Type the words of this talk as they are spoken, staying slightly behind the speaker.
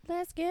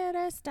Let's get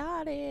it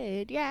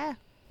started, yeah.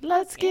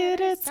 Let's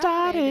get it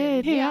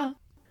started, yeah.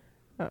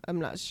 I'm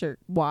not sure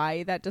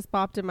why that just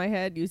popped in my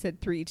head. You said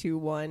 3, 2,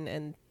 1,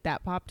 and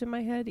that popped in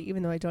my head,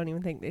 even though I don't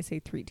even think they say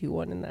 3, 2,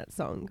 1 in that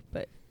song.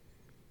 But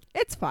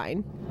it's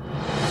fine.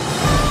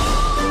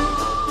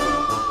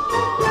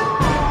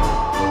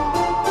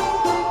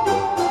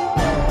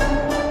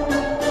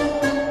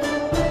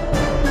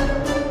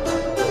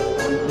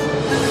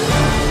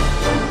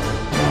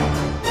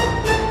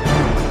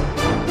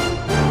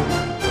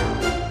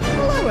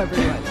 Hello,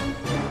 everyone.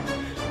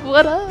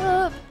 What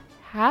up?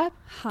 Happy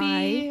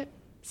Hi.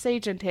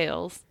 Sage and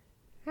Tails.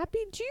 Happy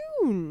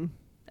June.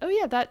 Oh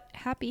yeah, that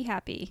Happy.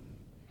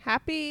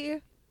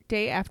 Happy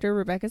day after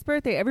Rebecca's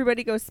birthday.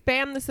 Everybody go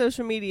spam the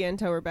social media and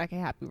tell Rebecca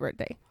happy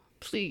birthday.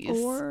 please.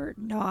 Or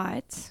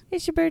not.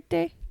 It's your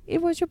birthday.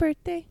 It was your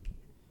birthday.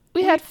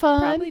 we had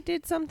fun. Probably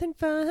did something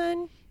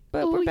fun,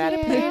 but Oh, we're bad at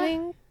yeah.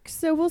 planning,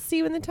 so we'll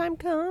see when the time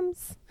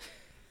comes.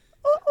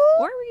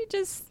 Or we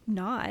just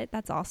not.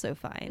 That's also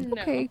fine.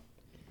 No. Okay.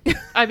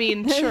 I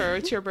mean, sure,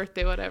 it's your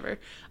birthday, whatever.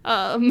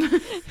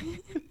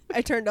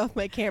 I turned off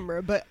my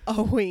camera, but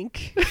a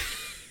wink.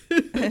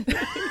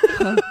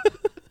 Wouldn't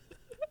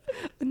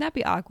that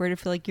be awkward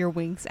if like your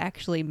winks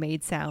actually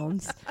made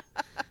sounds?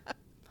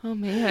 Oh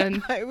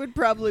man. I would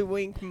probably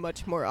wink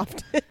much more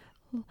often.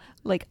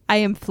 Like I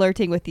am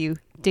flirting with you.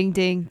 Ding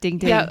ding ding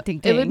ding Yeah, ding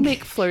ding. it would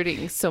make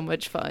flirting so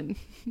much fun.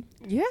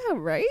 Yeah,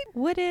 right?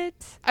 Would it?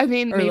 I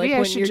mean, Or maybe like I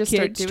when should your just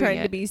start kid's doing trying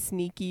it. to be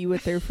sneaky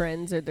with their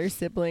friends or their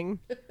sibling,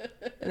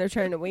 and they're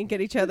trying to wink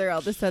at each other. All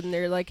of a sudden,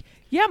 they're like,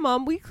 "Yeah,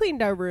 Mom, we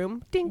cleaned our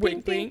room." Ding,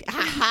 Wink, ding, wink. ding.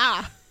 Ha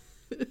ha!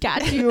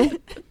 Got you.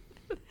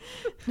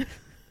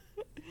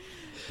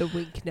 The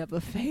wink never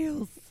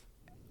fails.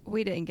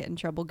 We didn't get in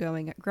trouble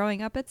growing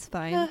up. It's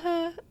fine.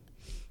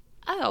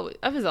 I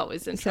was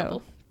always in So-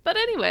 trouble. But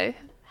anyway,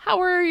 how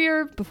are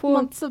your Before-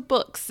 months of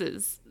books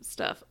is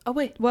stuff? Oh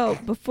wait. Well,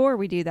 before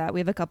we do that, we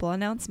have a couple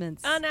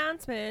announcements.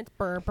 Announcement.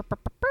 Brr, brr, brr,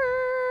 brr,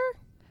 brr.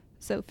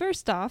 So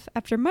first off,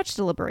 after much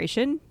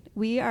deliberation,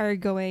 we are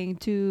going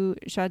to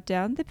shut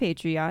down the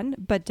Patreon,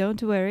 but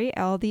don't worry,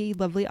 all the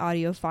lovely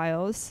audio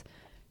files,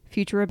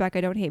 future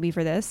Rebecca, don't hate me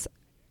for this,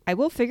 I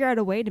will figure out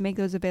a way to make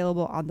those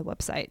available on the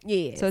website.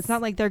 Yes. So it's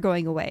not like they're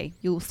going away.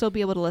 You'll still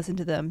be able to listen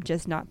to them,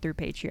 just not through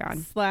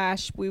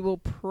Patreon. / we will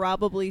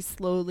probably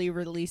slowly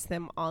release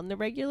them on the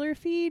regular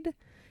feed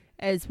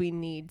as we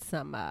need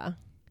some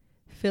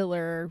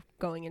filler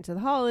going into the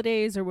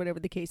holidays or whatever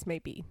the case may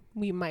be.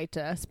 We might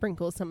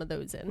sprinkle some of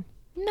those in.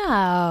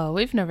 No,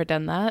 we've never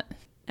done that.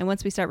 And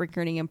once we start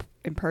recording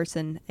in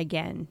person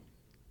again,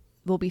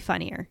 we'll be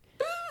funnier.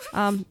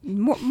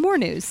 More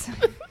news.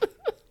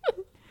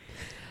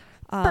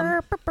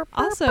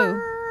 Also,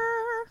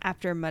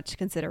 after much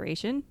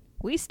consideration,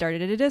 we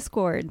started a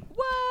Discord.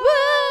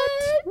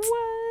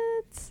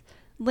 What?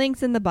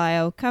 Links in the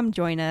bio. Come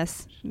join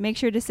us. Make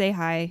sure to say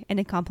hi and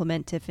to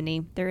compliment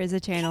Tiffany. There is a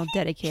channel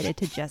dedicated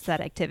to just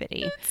that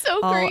activity. So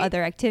All great.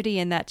 other activity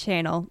in that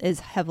channel is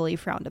heavily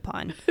frowned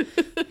upon.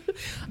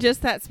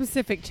 Just that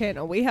specific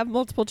channel. We have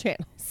multiple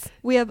channels.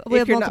 We have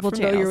If you're multiple not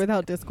familiar channels. with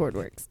how Discord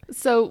works.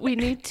 So we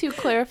need to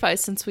clarify,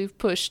 since we've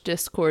pushed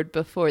Discord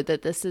before,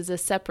 that this is a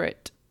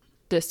separate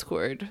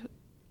Discord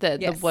than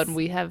the Yes. one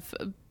we have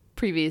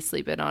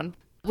previously been on,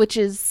 which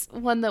is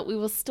one that we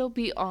will still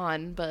be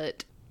on.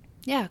 But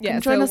yeah,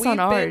 come join us on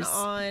ours.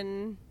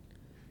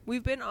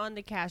 We've been on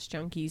the Cash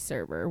Junkie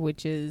server,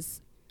 which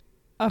is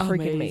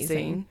freaking amazing.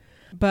 Amazing.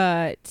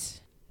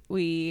 But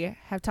we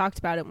have talked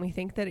about it, and we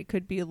think that it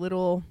could be a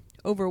little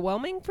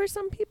overwhelming for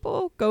some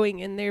people going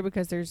in there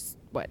because there's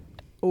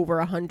over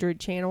 100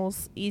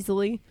 channels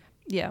easily.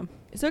 Yeah.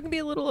 So it can be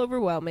a little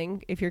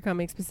overwhelming if you're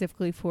coming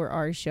specifically for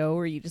our show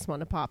or you just want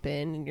to pop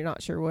in and you're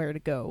not sure where to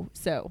go.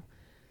 So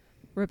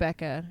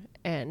Rebecca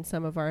and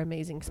some of our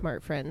amazing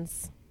smart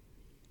friends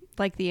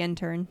Like the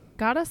intern.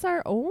 got us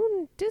our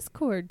own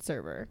Discord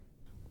server.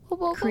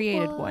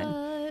 Created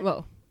one.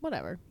 Well,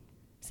 whatever.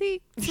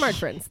 See, smart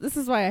friends. This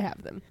is why I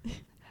have them.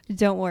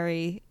 Don't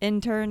worry.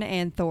 Intern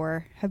and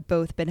Thor have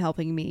both been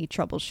helping me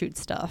troubleshoot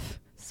stuff.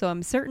 So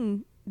I'm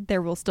certain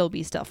there will still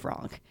be stuff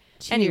wrong.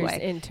 Cheers, Anyway.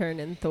 intern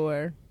and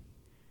Thor.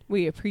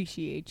 We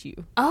appreciate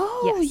you.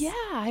 Oh, Yes.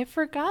 yeah. I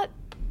forgot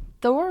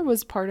Thor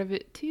was part of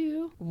it,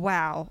 too.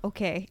 Wow.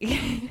 Okay.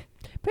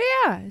 But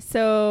yeah,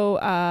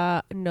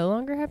 so no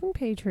longer having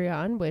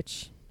Patreon,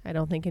 which I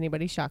don't think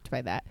anybody's shocked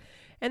by that.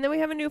 And then we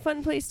have a new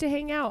fun place to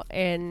hang out,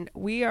 and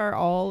we are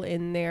all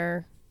in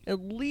there at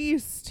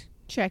least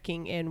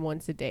checking in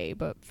once a day,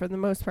 but for the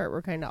most part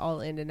we're kind of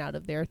all in and out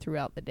of there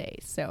throughout the day.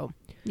 So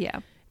Yeah.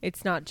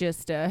 it's not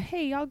just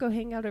hey, y'all go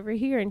hang out over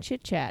here and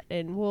chit chat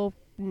and we'll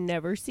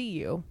never see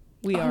you.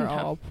 We are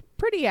all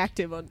pretty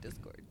active on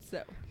Discord,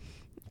 so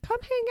come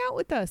hang out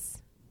with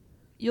us.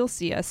 You'll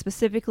see us.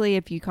 Specifically,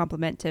 if you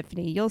compliment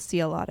Tiffany, you'll see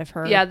a lot of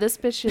her. Yeah, this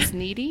bitch is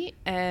needy,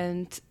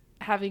 and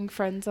having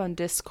friends on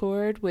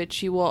Discord,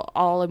 which you will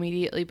all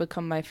immediately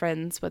become my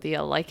friends, whether you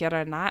like it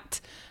or not.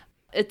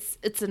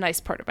 It's a nice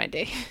part of my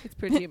day. It's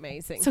pretty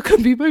amazing. So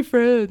come be my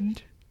friend.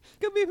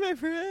 Come be my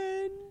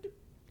friend.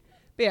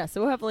 But yeah,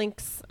 so we'll have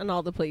links on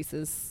all the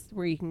places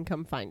where you can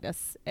come find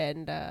us,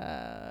 and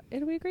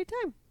it'll be a great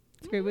time.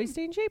 It's a great way to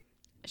stay in shape.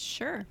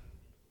 Sure.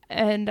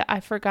 And I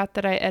forgot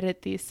that I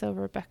edit these, so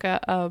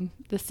Rebecca,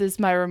 this is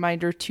my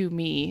reminder to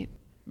me.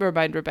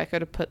 Remind Rebecca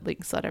to put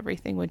links on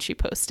everything when she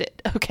posts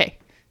it. Okay.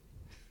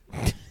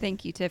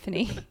 Thank you,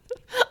 Tiffany.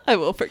 I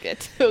will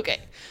forget. Okay.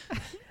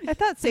 I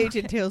thought Sage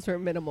and Tales were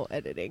minimal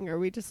editing. Are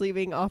we just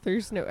leaving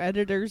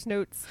editors'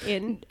 notes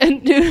in?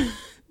 And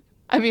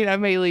I mean, I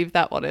may leave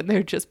that one in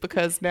there just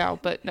because now,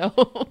 but no.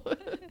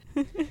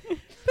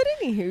 But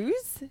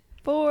anywho's,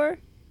 for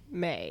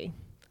May.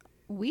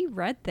 We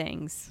read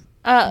things.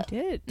 We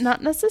did.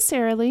 Not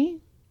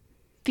necessarily.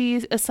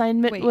 The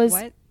assignment Wait, was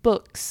what?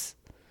 books.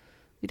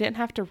 You didn't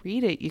have to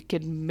read it. You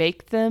could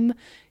make them.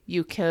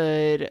 You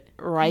could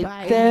write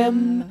Buy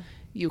them.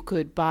 You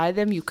could buy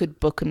them. You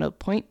could book an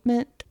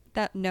appointment.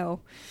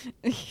 No.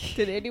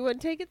 Did anyone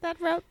take it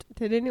that route?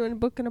 Did anyone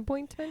book an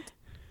appointment?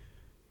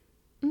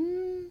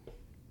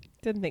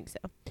 Didn't think so.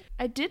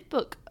 I did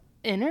book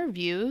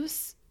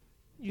interviews,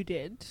 You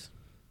did.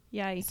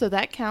 Yay. so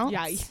that counts.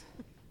 Yay.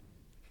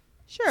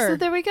 Sure. So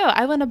there we go.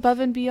 I went above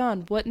and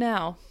beyond. What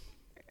now?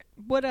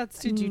 What else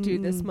did you do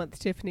this month,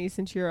 Tiffany,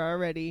 since you're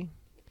already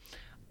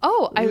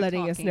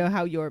letting us know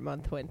how your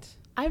month went?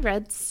 I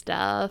read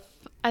stuff.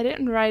 I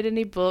didn't write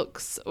any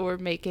books or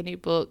make any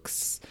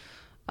books,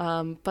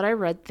 but I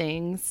read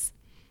things.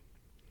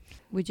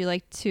 Would you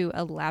like to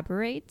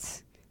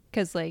elaborate?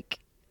 Because, like,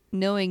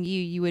 knowing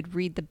you would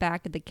read the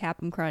back of the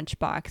Cap'n Crunch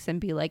box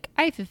and be like,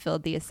 I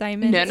fulfilled the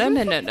assignment.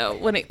 No.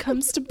 When it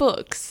comes to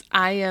books,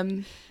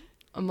 I'm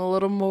a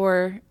little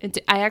more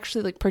into, I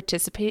actually like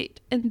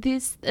participate in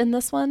this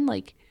one,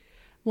 like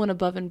went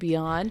above and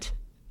beyond,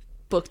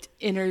 booked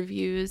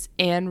interviews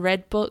and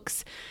read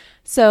books.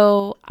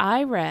 So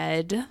I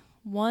read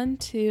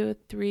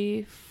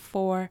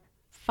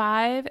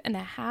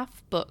 5.5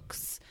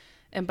 books.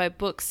 And by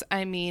books,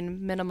 I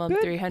mean minimum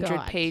Good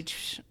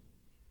 300-page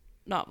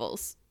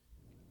novels.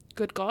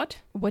 Good God.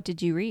 What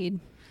did you read?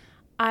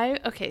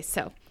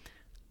 So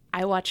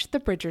I watched the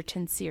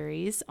Bridgerton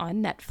series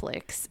on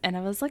Netflix and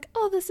I was like,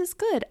 oh, this is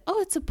good. Oh,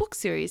 it's a book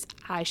series.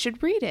 I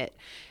should read it.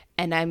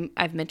 And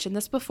I've mentioned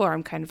this before.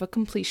 I'm kind of a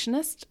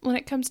completionist when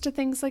it comes to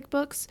things like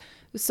books.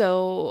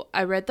 So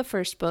I read the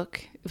first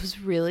book. It was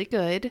really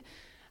good.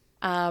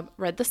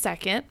 Read the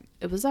second.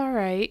 It was all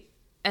right.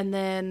 And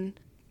then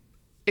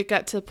it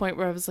got to the point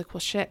where I was like,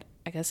 well, shit,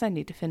 I guess I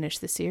need to finish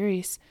the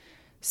series.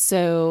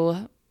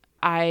 So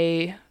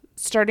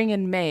starting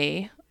in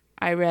May,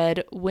 I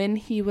read When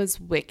He Was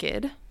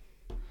Wicked.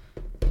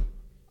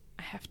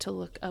 I have to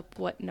look up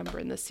what number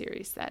in the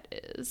series that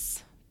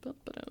is.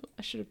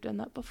 I should have done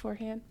that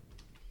beforehand.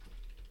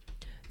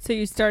 So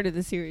you started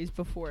the series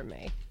before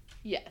May.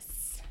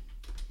 Yes.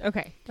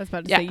 Okay. I was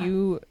about to Yeah. say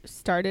you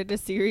started a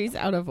series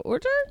out of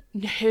order?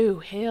 No,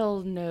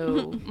 hell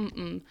no.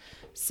 Mm-mm.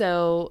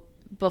 So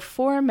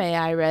before May,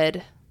 I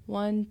read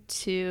 5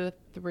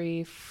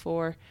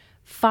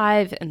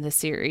 in the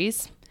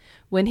series.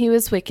 When He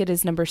Was Wicked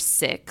is number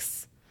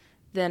 6.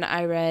 Then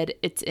I read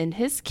It's in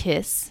His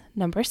Kiss,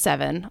 number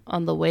 7.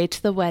 On the Way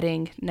to the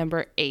Wedding,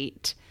 number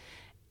 8.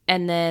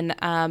 And then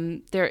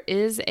there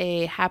is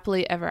a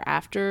Happily Ever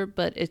After,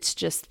 but it's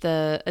just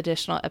the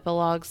additional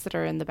epilogues that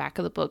are in the back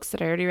of the books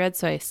that I already read,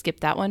 so I skipped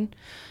that one.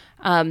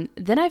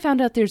 Then I found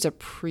out there's a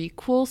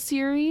prequel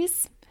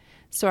series.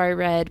 So I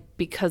read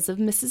Because of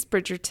Mrs.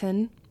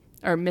 Bridgerton,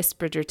 or Miss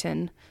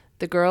Bridgerton,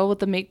 The Girl with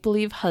the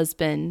Make-Believe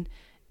Husband,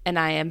 and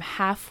I am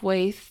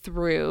halfway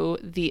through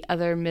The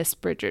Other Miss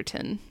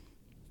Bridgerton.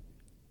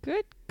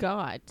 Good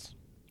God.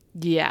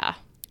 Yeah.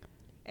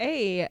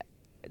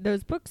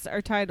 Those books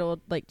are titled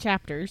like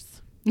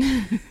chapters.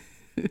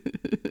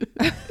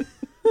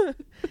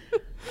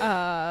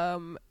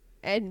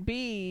 And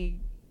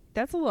B,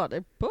 that's a lot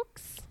of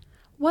books.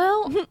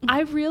 Well, I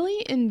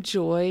really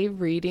enjoy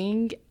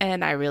reading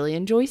and I really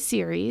enjoy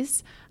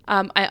series.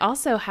 I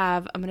also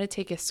I'm going to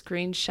take a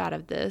screenshot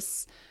of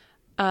this.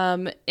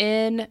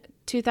 In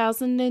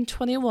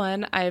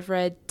 2021, I've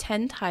read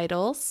 10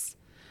 titles.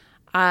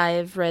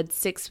 I've read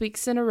 6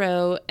 weeks in a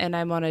row, and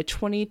I'm on a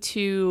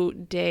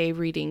 22-day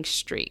reading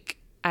streak.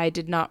 I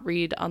did not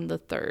read on the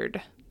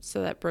 3rd,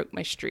 so that broke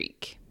my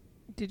streak.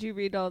 Did you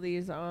read all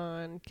these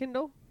on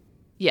Kindle?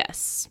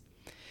 Yes,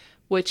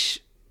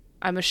 which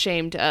I'm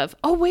ashamed of.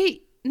 Oh,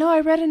 wait. No, I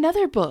read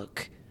another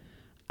book.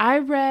 I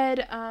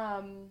read,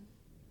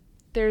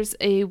 there's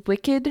a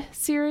Wicked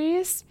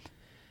series,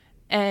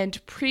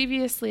 and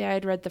previously I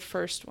had read the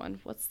first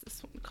one. What's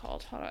this one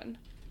called? Hold on.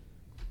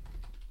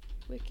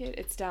 Wicked.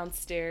 It's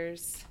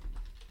downstairs.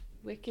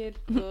 Wicked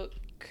book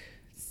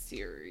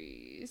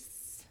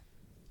series.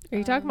 Are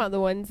you talking about the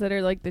ones that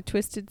are like the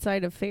twisted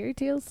side of fairy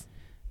tales?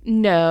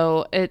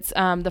 No, it's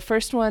the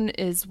first one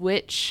is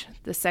Witch,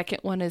 the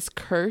second one is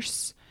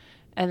Curse,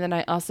 and then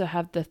I also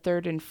have the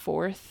 3rd and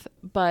 4th.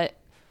 But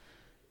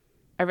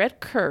I read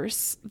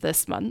Curse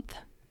this month.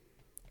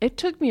 It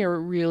took me a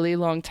really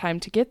long time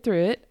to get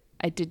through it.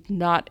 I did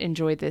not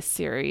enjoy this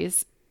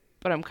series,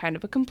 but I'm kind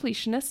of a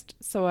completionist,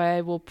 so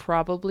I will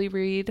probably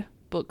read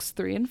books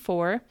 3 and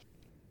 4.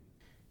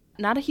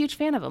 not a huge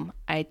fan of them.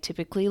 I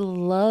typically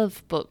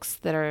love books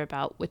that are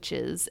about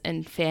witches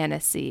and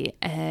fantasy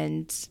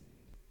and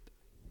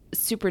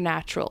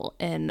supernatural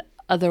and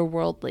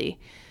otherworldly.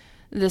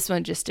 This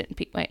one just didn't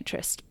pique my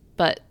interest,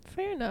 but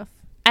Fair enough.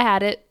 I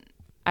had it,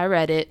 I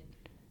read it,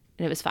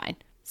 and it was fine.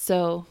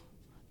 So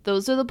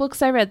those are the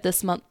books I read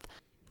this month.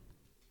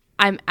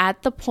 I'm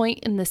at the point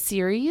in the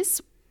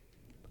series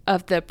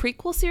of the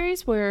prequel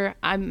series where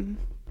I'm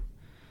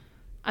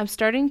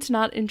starting to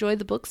not enjoy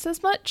the books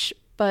as much,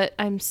 but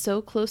I'm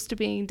so close to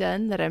being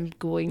done that I'm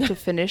going to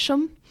finish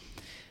them.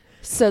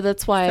 So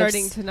that's why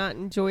Starting to not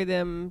enjoy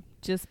them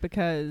just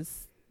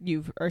because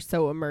you are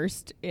so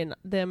immersed in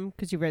them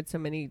because you've read so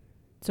many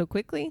so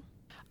quickly.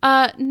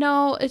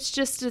 No,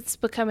 it's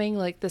becoming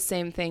like the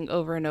same thing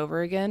over and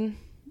over again.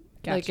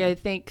 Gotcha. Like, I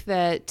think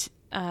that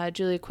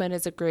Julia Quinn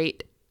is a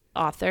great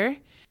author,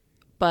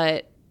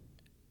 but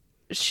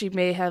she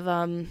may have,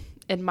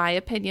 in my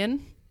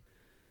opinion,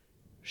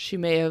 she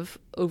may have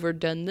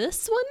overdone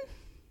this one.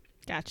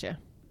 Gotcha.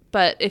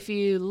 But if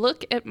you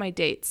look at my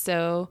dates,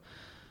 so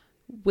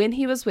When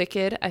He Was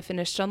Wicked, I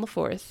finished on the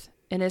 4th.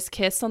 In His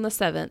Kiss on the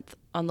 7th.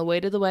 On the Way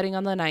to the Wedding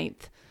on the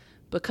 9th.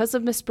 Because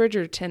of Miss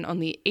Bridgerton on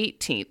the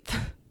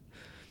 18th.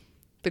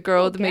 The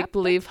Girl with the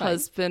Make-Believe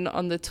Husband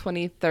on the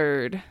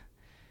 23rd.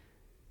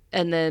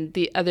 And then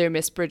the other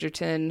Miss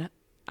Bridgerton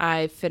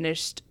I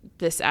finished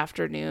this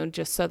afternoon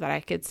just so that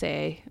I could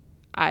say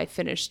I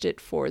finished it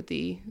for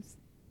the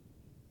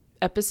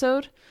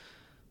episode.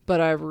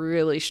 But I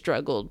really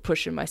struggled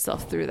pushing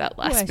myself through that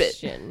last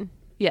bit.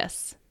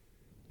 Yes.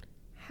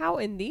 How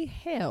in the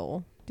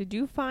hell did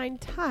you find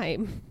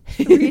time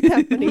to read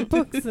that many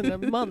books in a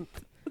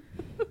month?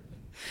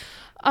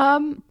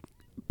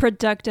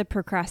 Productive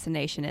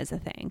procrastination is a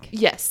thing.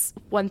 Yes,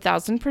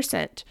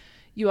 1000%.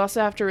 You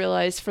also have to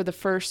realize for the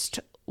first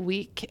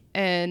week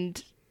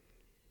and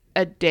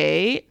a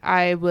day,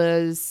 I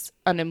was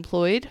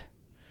unemployed.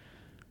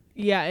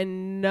 Yeah,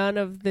 and none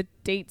of the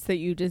dates that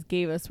you just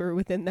gave us were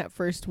within that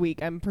first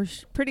week. I'm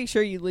pretty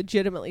sure you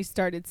legitimately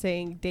started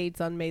saying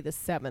dates on May the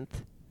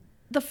 7th.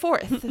 The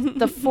 4th.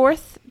 The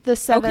 4th, the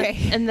 7th,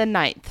 Okay. and the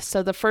 9th.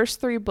 So the first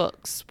 3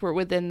 books were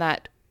within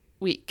that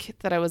week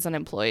that I was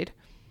unemployed.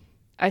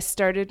 I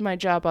started my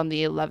job on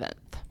the 11th.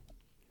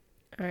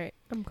 All right,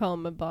 I'm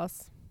calling my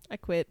boss. I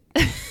quit.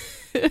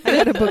 I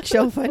got a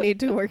bookshelf I need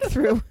to work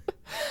through.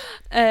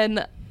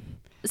 And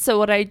so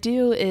what I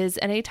do is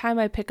anytime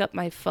I pick up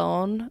my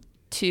phone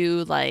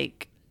to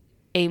like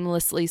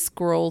aimlessly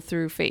scroll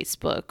through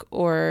Facebook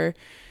or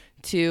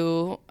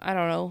to, I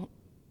don't know,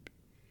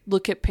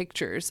 look at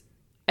pictures,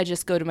 I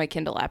just go to my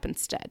Kindle app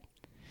instead.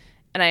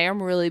 And I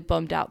am really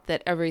bummed out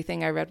that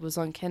everything I read was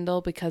on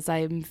Kindle because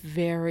I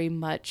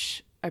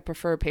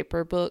prefer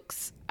paper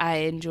books. I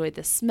enjoy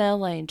the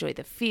smell. I enjoy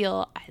the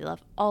feel. I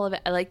love all of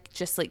it. I like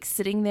just like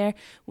sitting there.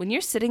 When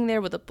you're sitting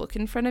there with a book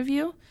in front of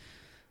you,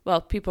 well,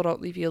 people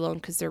don't leave you alone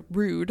because they're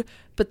rude,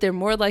 but they're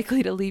more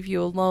likely to leave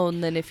you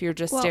alone than if you're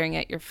just staring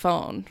at your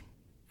phone.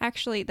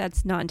 Actually,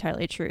 that's not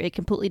entirely true. It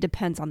completely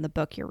depends on the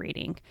book you're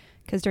reading.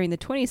 Because during the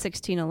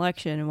 2016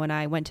 election, when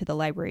I went to the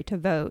library to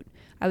vote,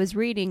 I was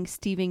reading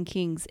Stephen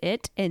King's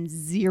It, and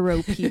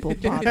 0 people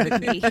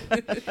bothered me.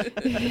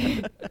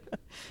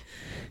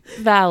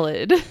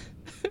 Valid.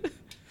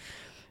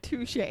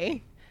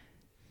 Touche.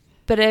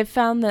 But I've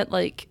found that,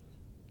 like,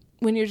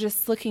 when you're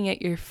just looking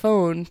at your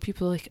phone,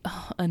 people are like,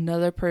 oh,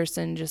 another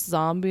person just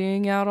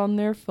zombieing out on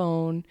their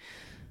phone.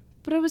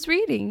 But I was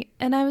reading,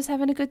 and I was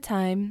having a good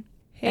time.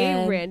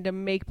 Hey,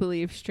 random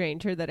make-believe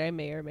stranger that I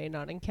may or may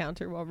not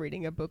encounter while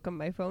reading a book on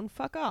my phone,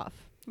 fuck off.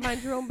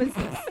 Mind your own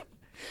business.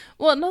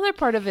 Well, another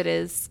part of it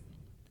is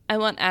I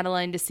want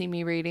Adeline to see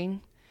me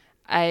reading.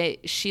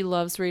 She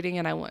loves reading,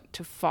 and I want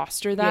to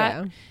foster that.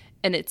 Yeah.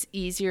 And it's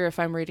easier if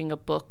I'm reading a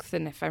book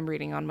than if I'm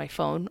reading on my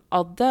phone.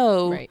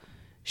 Although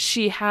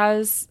she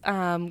has,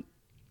 I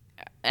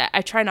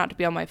try not to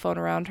be on my phone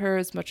around her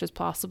as much as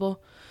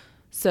possible.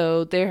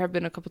 So there have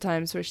been a couple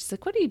times where she's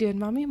like, what are you doing,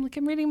 Mommy? I'm like,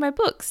 I'm reading my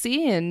book.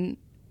 See? And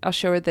I'll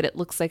show her that it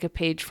looks like a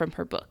page from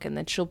her book. And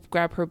then she'll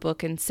grab her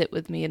book and sit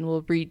with me and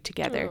we'll read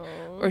together.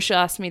 Aww. Or she'll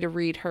ask me to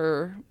read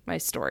her my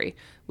story,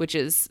 which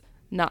is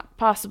not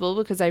possible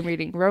because I'm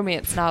reading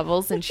romance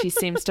novels. And she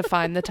seems to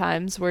find the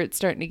times where it's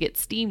starting to get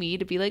steamy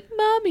to be like,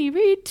 Mommy,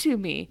 read to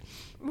me.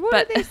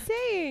 What are they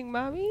saying,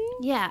 Mommy?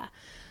 Yeah.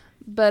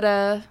 But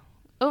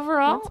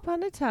overall, once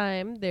upon a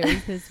time, there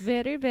was this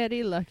very,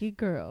 very lucky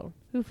girl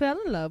who fell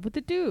in love with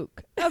the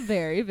Duke. A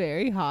very,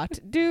 very hot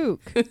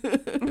Duke.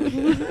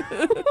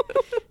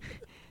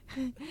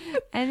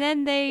 And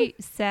then they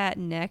sat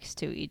next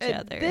to each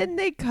other. Then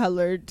they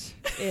colored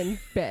in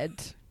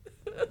bed.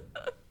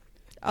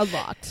 A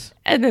lot.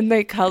 And then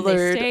they colored.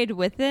 And they stayed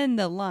within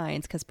the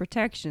lines because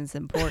protection's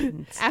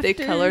important. After they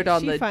colored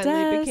on the desk. She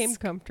finally became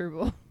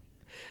comfortable.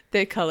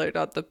 They colored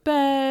on the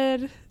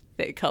bed.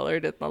 They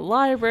colored in the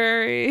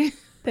library.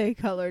 They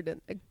colored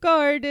in the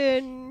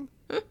garden.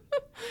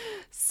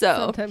 So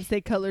sometimes they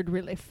colored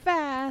really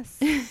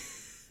fast.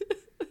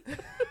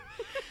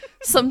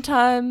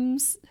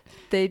 Sometimes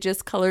they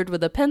just colored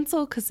with a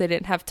pencil because they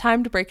didn't have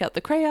time to break out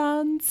the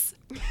crayons.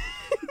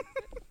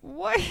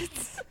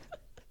 What?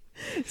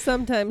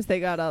 Sometimes they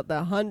got out the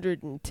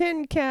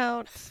 110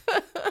 count.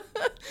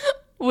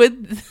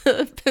 With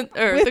the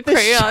the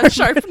crayon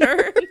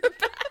sharpener.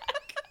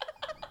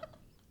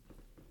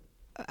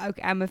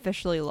 Okay, I'm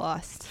officially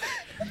lost.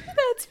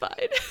 That's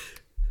fine.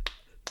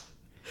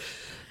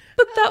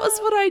 But that was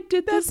what I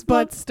did That's this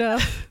butt month.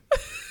 stuff.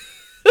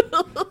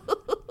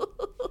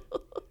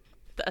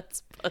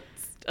 That's butt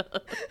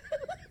stuff.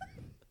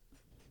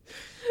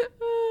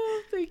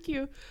 Oh, thank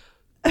you.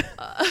 But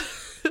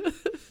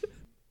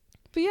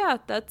yeah,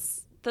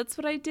 that's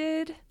what I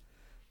did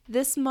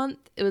this month.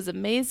 It was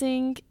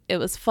amazing. It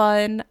was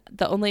fun.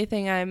 The only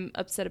thing I'm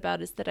upset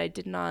about is that I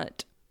did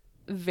not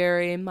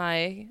vary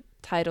my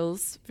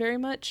titles very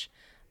much.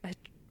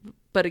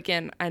 But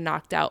again, I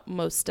knocked out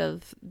most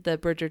of the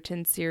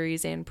Bridgerton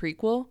series and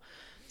prequel,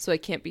 so I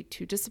can't be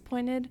too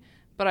disappointed.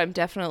 But I'm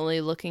definitely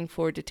looking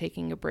forward to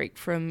taking a break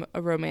from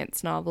a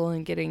romance novel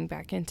and getting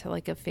back into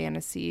like a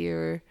fantasy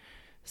or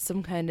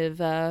some kind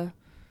of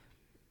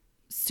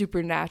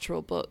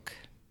supernatural book.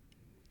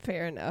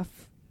 Fair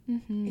enough.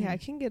 Mm-hmm. Yeah,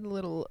 it can get a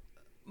little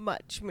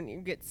much when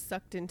you get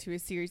sucked into a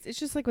series. It's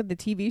just like with the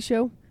TV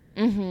show.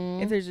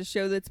 Mm-hmm. If there's a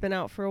show that's been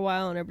out for a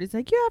while and everybody's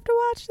like, you have to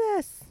watch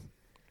this.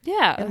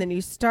 Yeah. And then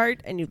you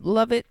start and you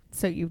love it,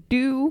 so you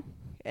do.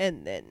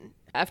 And then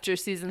after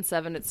season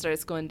 7, it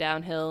starts going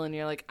downhill, and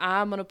you're like,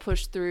 I'm going to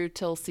push through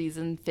till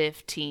season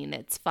 15.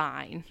 It's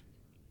fine.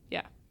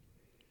 Yeah.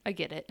 I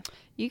get it.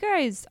 You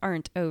guys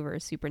aren't over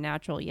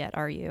Supernatural yet,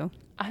 are you?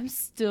 I'm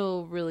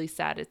still really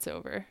sad it's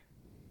over.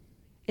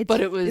 It's,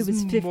 But it was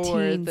 15 more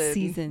than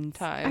seasons.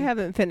 time. I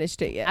haven't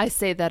finished it yet. I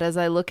say that as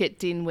I look at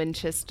Dean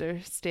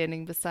Winchester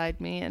standing beside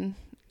me, and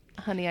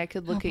honey, I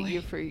could look Oh, at boy. you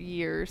for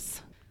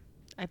years.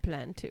 I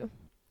plan to.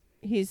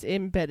 He's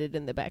embedded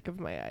in the back of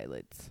my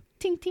eyelids.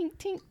 Tink, tink,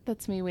 tink.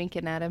 That's me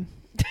winking at him.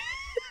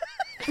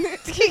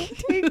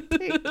 Tink, tink,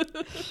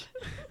 tink.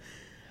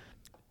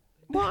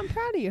 Well, I'm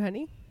proud of you,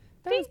 honey.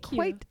 That Thank was you.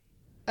 quite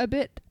a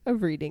bit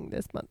of reading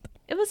this month.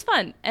 It was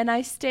fun, and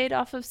I stayed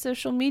off of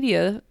social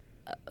media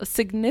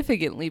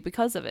significantly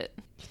because of it.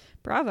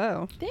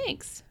 Bravo.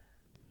 Thanks.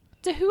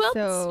 So who else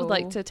So- would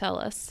like to tell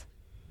us?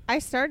 I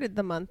started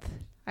the month.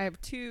 I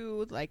have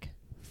 2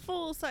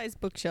 full-size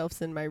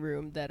bookshelves in my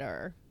room that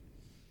are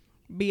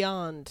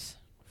beyond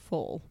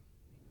full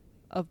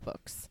of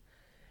books.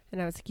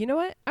 And I was like, you know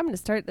what? I'm going to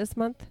start this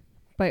month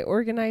by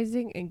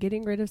organizing and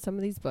getting rid of some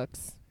of these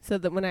books so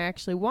that when I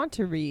actually want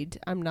to read,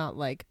 I'm not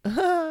like,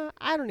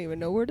 I don't even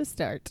know where to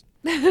start.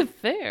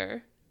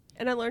 Fair.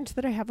 And I learned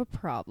that I have a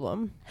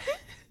problem.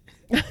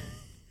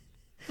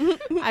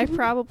 I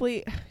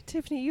probably,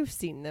 Tiffany, you've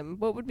seen them.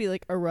 What would be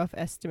like a rough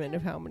estimate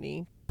of how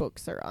many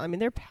books are on? I mean,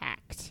 they're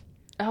packed.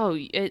 Oh,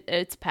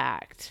 it's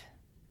packed.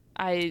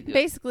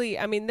 Basically,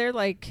 I mean, they're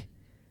like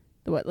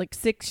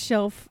 6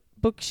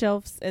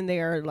 bookshelves, and they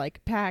are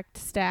like packed,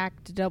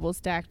 stacked, double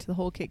stacked, the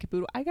whole kit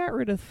caboodle. I got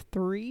rid of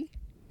 3.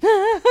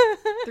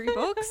 3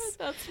 books?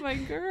 That's my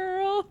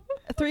girl.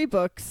 3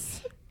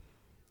 books.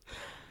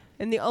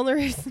 And the only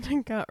reason I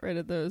got rid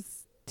of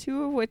those,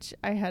 2 of which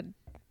I had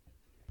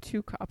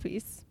 2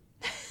 copies.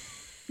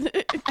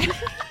 I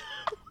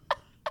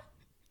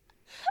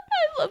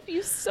love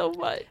you so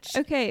much.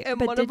 Okay, And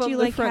but one did of them, you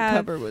the like front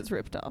have? cover was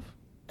ripped off.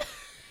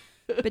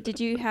 But did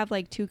you have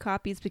like 2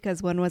 copies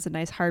because one was a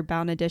nice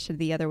hardbound edition,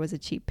 the other was a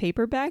cheap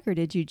paperback, or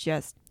did you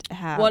just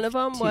have One of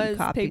them 2 was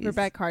copies?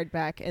 paperback,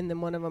 hardback, and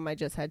then one of them I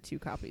just had 2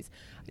 copies.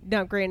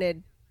 Now,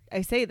 granted,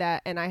 I say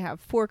that, and I have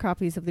 4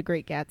 copies of The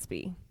Great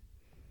Gatsby,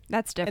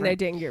 That's different. and I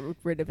didn't get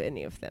rid of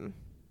any of them.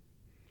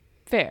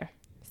 Fair.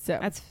 So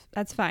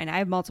That's fine. I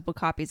have multiple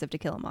copies of To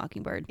Kill a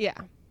Mockingbird. yeah,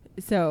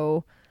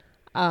 so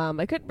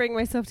I couldn't bring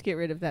myself to get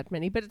rid of that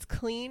many, but it's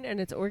clean and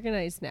it's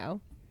organized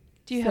now.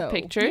 Do you have So-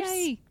 pictures?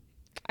 Yay.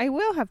 I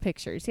will have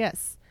pictures.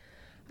 Yes,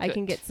 I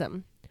can Good. get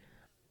some.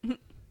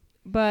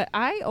 But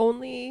I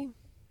only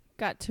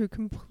got to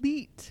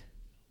complete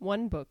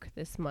 1 book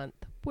this month,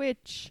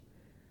 which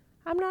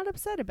I'm not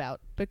upset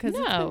about because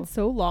it's No. been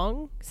so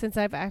long since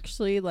I've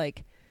actually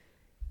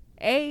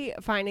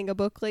finding a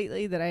book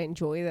lately that I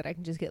enjoy that I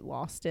can just get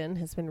lost in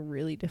has been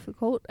really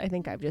difficult. I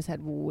think I've just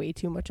had way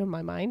too much on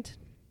my mind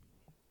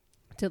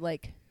to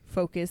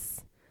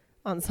focus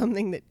on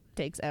something that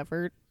takes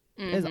effort,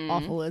 as Mhm.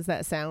 awful as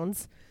that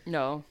sounds.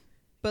 No.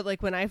 But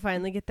when I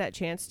finally get that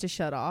chance to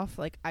shut off,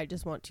 I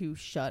just want to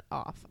shut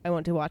off. I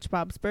want to watch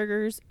Bob's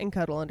Burgers and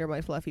cuddle under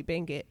my fluffy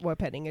blanket while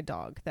petting a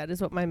dog. That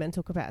is what my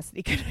mental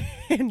capacity can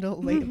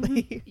handle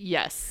lately.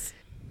 Yes.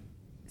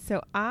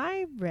 So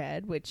I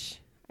read,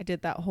 which I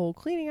did that whole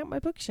cleaning out my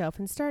bookshelf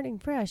and starting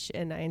fresh,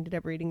 and I ended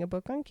up reading a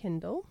book on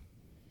Kindle.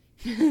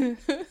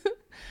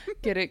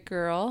 Get it,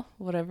 girl.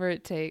 Whatever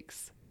it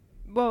takes.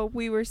 Well,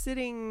 we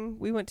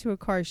went to a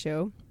car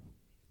show,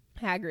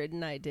 Hagrid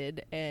and I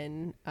did,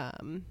 and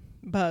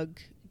Bug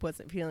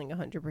wasn't feeling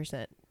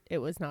 100%. It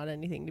was not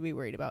anything to be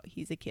worried about.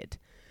 He's a kid.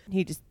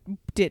 He just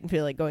didn't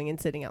feel like going and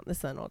sitting out in the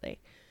sun all day.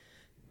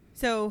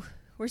 So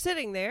we're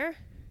sitting there,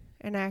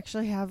 and I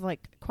actually have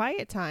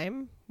quiet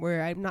time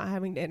where I'm not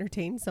having to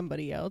entertain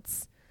somebody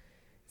else.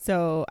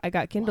 So I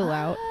got Kindle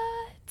out,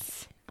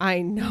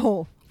 I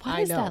know. What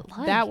I is know. that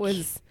like?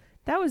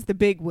 That was the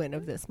big win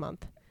of this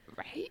month.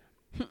 Right?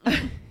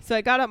 So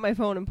I got up my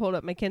phone and pulled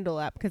up my Kindle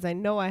app because I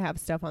know I have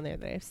stuff on there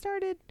that I've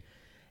started.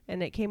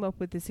 And it came up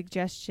with the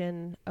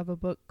suggestion of a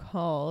book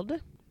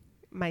called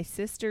My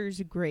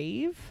Sister's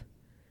Grave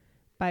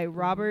by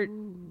Robert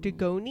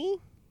Dugoni.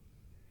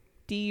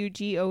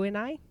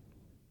 Dugoni.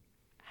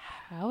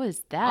 How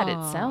is that?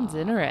 It sounds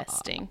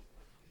interesting.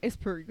 It's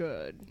pretty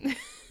good.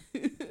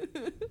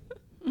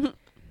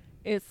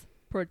 It's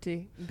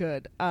pretty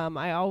good.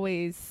 I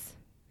always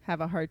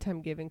have a hard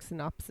time giving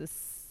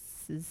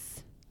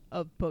synopsises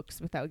of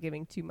books without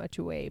giving too much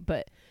away,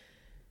 but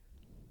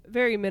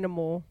very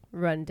minimal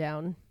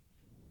rundown.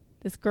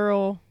 This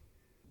girl,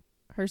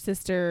 her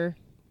sister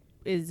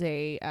is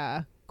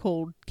a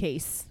cold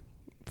case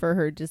for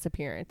her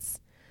disappearance.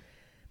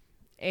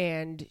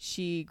 And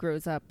she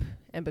grows up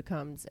and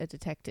becomes a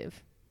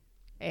detective.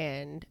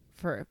 And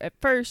at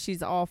first,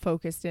 she's all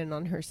focused in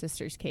on her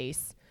sister's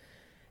case.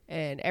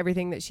 And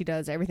everything that she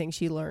does, everything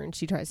she learns,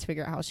 she tries to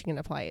figure out how she can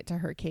apply it to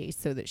her case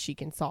so that she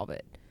can solve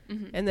it.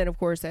 Mm-hmm. And then, of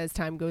course, as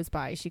time goes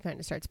by, she kind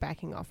of starts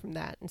backing off from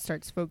that and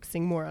starts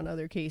focusing more on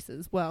other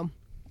cases. Well,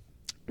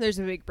 there's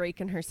a big break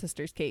in her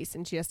sister's case,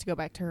 and she has to go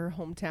back to her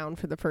hometown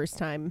for the first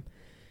time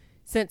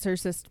since her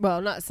sister,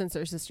 well, not since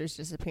her sister's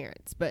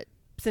disappearance, but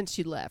since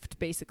she left,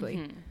 basically.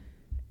 Mm-hmm.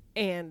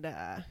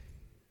 And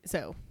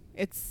so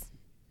it's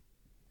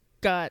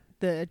got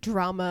the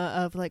drama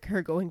of like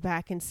her going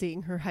back and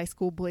seeing her high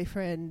school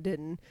boyfriend,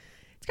 and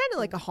it's kind of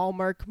like a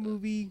Hallmark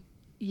movie.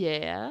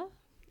 Yeah.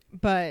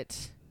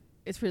 But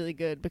it's really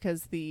good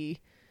because the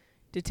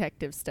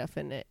detective stuff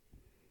in it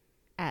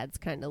adds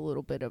kind of a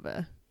little bit of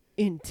a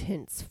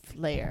intense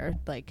flair.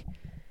 Like,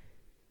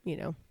 you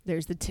know,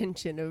 there's the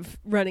tension of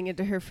running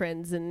into her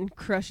friends and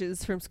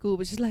crushes from school,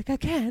 but she's like, I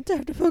have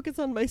to focus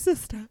on my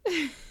sister.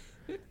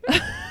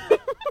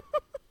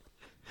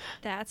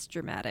 That's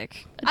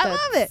dramatic. I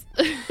love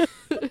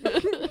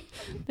it.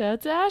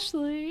 That's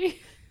Ashley.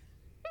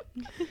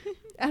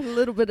 Add a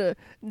little bit of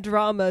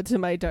drama to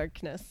my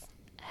darkness.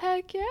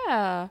 Heck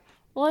yeah.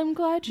 Well, I'm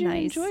glad you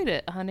enjoyed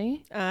it,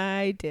 honey.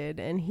 I did.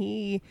 And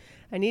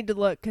I need to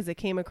look because I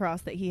came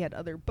across that he had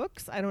other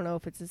books. I don't know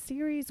if it's a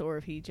series or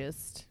if he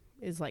just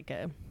is like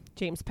a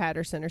James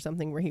Patterson or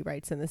something where he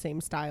writes in the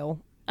same style,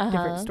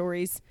 different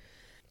stories.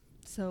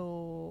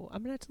 So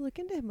I'm going to have to look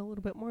into him a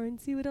little bit more and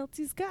see what else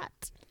he's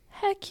got.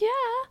 Heck yeah.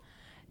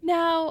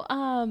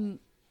 Now,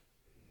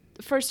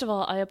 first of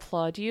all, I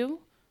applaud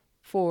you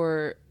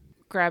for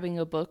grabbing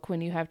a book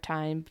when you have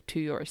time to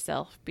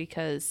yourself,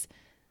 because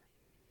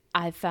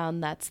I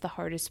found that's the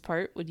hardest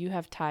part. When you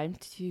have time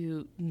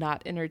to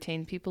not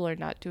entertain people or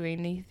not do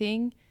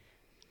anything,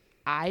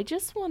 I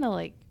just want to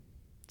like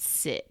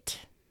sit.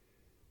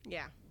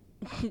 Yeah.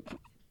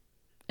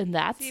 And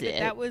that's it.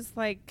 That was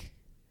like,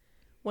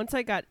 once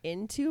I got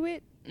into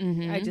it,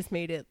 I just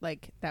made it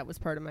like that was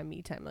part of my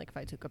me time. Like if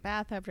I took a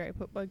bath after I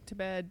put Bug to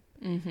bed,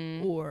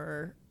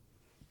 or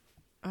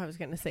I was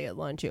going to say at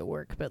lunch at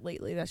work, but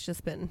lately that's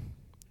just been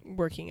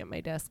working at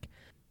my desk.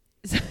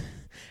 So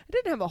I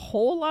didn't have a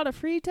whole lot of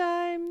free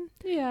time.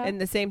 Yeah. And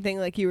the same thing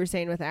like you were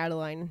saying with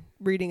Adeline,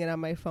 reading it on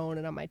my phone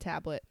and on my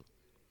tablet.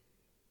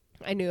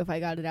 I knew if I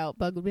got it out,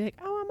 Bug would be like,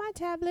 oh, on my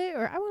tablet,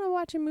 or I want to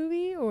watch a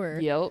movie, or...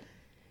 Yep.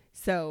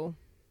 So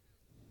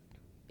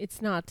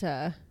it's not...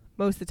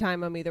 most of the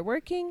time I'm either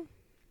working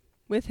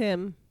with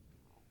him,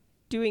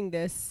 doing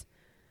this,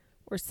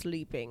 or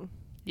sleeping.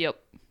 Yep.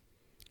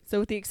 So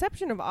with the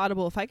exception of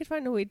Audible, if I could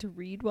find a way to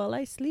read while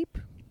I sleep...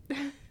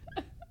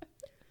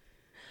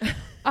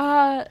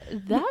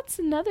 That's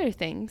another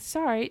thing.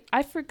 Sorry,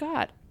 I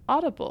forgot.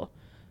 Audible.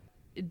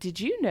 Did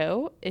you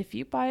know if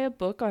you buy a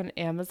book on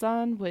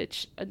Amazon,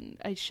 which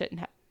I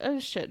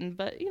shouldn't,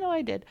 but you know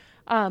I did.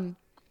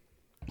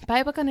 Buy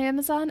a book on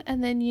Amazon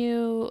and then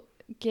you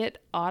get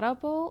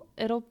Audible,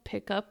 it'll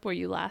pick up where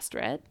you last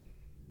read.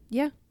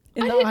 Yeah.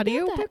 In the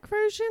audiobook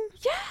version?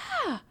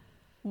 Yeah.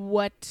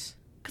 What?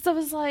 Because I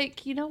was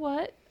like, you know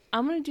what?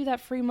 I'm going to do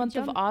that free month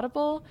of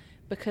Audible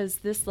because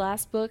this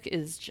last book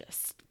is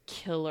just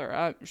killer.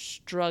 I'm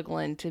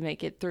struggling to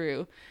make it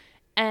through.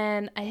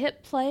 And I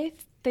hit play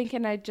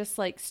thinking I'd just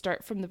like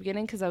start from the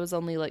beginning because I was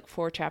only like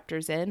 4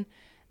 chapters in. And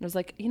I was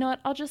like, you know what?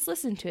 I'll just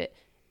listen to it.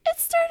 It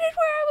started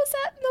where I was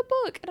at in the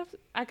book. And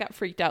I got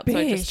freaked out, so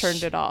I just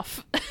turned it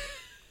off.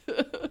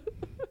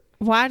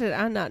 Why did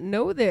I not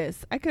know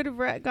this? I could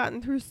have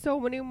gotten through so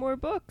many more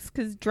books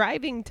because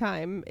driving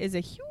time is a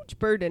huge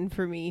burden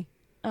for me.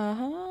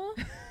 Uh-huh.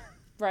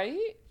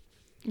 Right?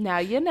 Now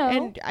you know.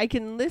 And I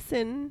can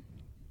listen.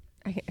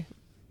 I can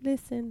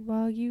listen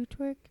while you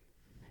twerk.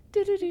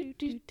 Do do do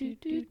do do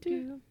do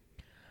do.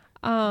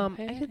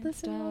 I could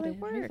listen while I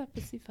work. Make that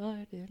pussy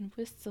fart and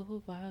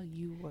whistle while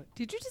you work.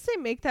 Did you just say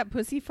make that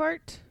pussy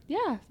fart?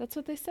 Yeah, that's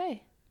what they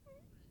say.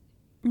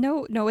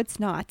 No, it's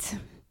not.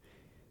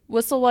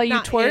 Whistle while you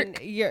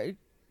twerk?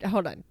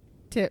 Hold on.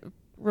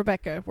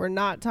 Rebecca, we're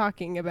not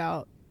talking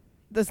about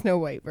the Snow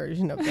White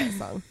version of that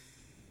song.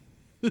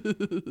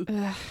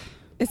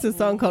 It's a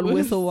song called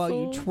Whistle While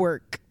You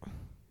Twerk.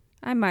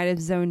 I might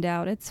have zoned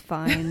out. It's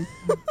fine.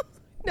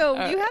 No,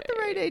 All you had the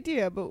right. right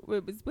idea, but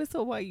it was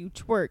Whistle While You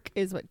Twerk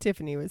is what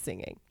Tiffany was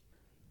singing.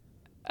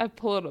 I'm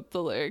pulling up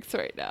the lyrics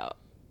right now.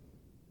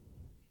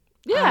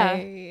 Yeah.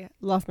 I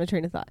lost my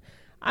train of thought.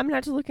 I'm going to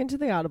have to look into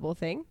the Audible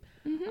thing.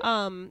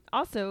 Mhm.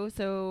 Also,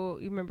 so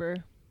you remember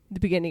the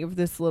beginning of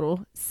this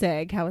little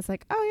seg, how it's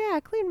like, oh yeah, I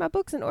cleaned my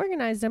books and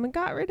organized them and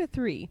got rid of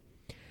 3.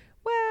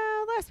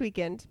 Well, last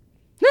weekend,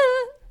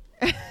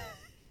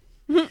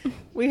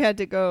 we had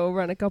to go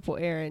run a couple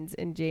errands,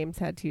 and James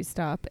had to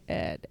stop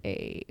at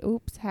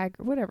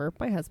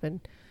my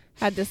husband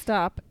had to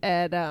stop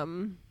at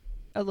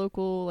a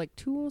local like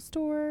tool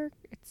store.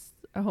 It's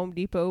a Home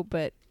Depot,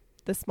 but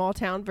the small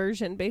town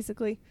version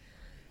basically.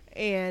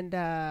 And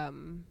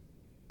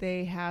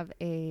they have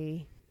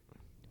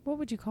what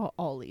would you call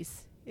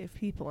Ollie's if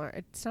people aren't,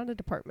 it's not a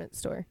department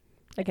store.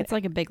 Like It's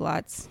like a Big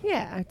Lots.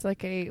 yeah, it's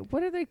like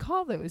what do they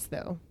call those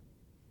though?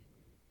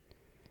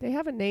 They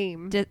have a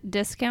name.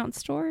 Discount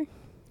store?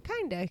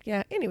 Kinda,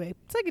 yeah. Anyway,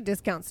 it's like a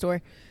discount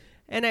store.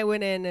 And I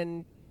went in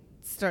and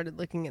started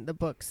looking at the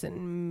books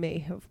and may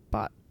have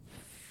bought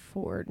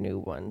 4 new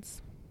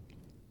ones.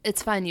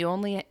 It's fine. You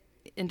only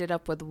ended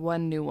up with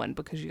 1 new one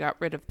because you got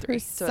rid of 3.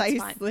 So it's fine.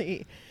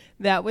 Precisely.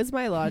 That was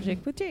my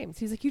logic with James.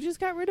 He's like, you just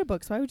got rid of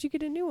books. Why would you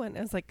get a new one?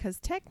 I was like, because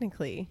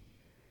technically,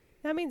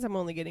 that means I'm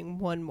only getting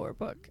 1 more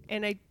book.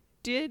 And I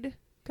did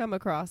come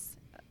across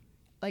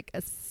like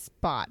a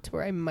spot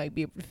where I might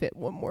be able to fit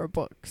 1 more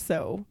book.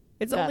 So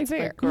it's only That's my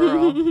fair.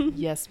 girl.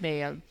 Yes,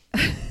 ma'am.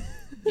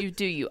 You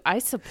do you. I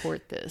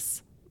support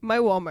this. My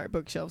Walmart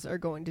bookshelves are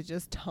going to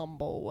just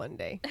tumble one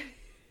day.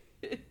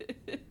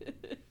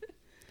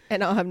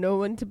 And I'll have no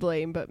one to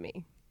blame but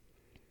me.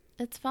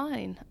 It's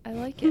fine. I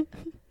like it.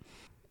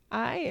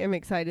 I am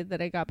excited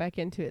that I got back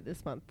into it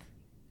this month.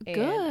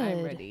 And I'm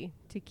Good. ready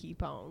to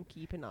keep on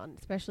keeping on,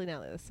 especially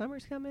now that the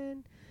summer's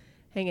coming.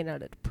 Hanging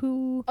out at the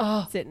pool,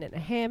 Oh, sitting in a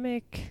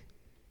hammock.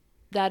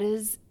 that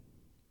is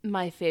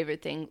my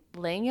favorite thing.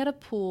 Laying at a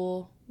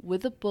pool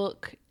with a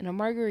book and a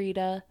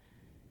margarita.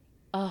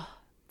 Oh,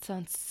 it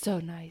sounds so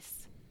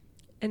nice.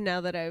 And now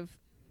that I've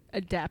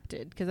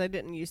adapted, because I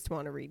didn't used to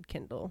want to read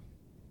Kindle,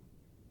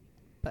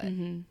 but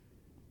Mhm.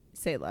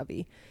 say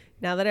lovey.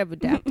 Now that I've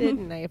adapted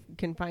and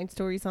can find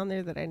stories on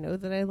there that I know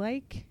that I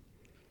like,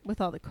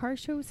 with all the car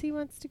shows he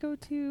wants to go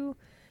to,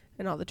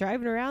 and all the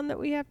driving around that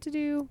we have to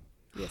do.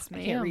 Yes, I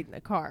ma'am. can't read in a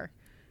car,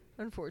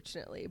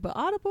 unfortunately. But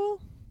Audible,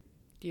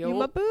 Yo, you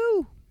my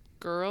boo.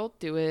 girl,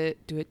 do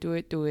it. Do it, do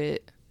it, do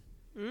it.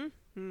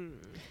 Mm-hmm.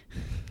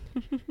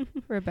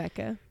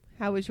 Rebecca,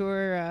 how was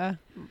your,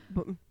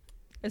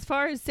 as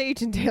far as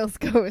Sage and Tales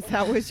goes,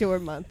 how was your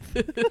month?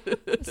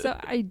 So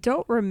I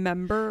don't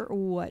remember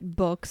what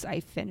books I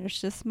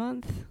finished this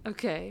month.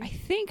 Okay. I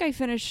think I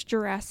finished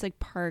Jurassic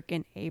Park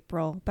in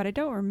April, but I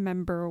don't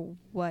remember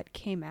what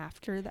came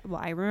after that.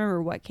 Well, I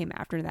remember what came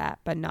after that,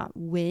 but not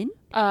when.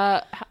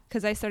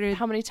 Because I started.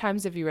 How many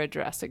times have you read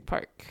Jurassic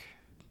Park?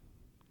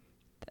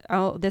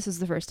 Oh, this is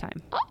the first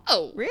time.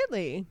 Oh,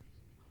 Really?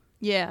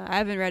 Yeah, I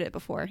haven't read it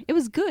before. It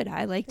was good.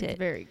 I liked It's it.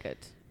 very good.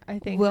 I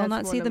think Will that's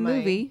not one see of the my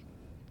movie.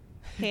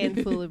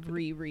 handful of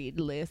reread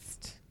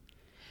list.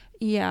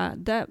 Yeah,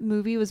 that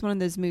movie was one of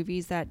those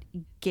movies that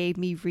gave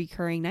me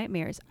recurring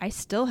nightmares. I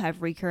still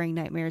have recurring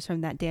nightmares from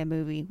that damn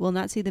movie. Will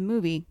not see the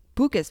movie.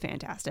 Book is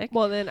fantastic.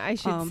 Well, then I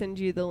should Um, send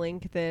you the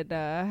link that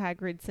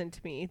Hagrid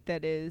sent me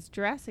that is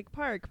Jurassic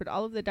Park, but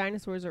all of the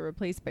dinosaurs are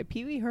replaced by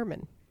Pee Wee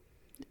Herman.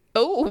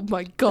 oh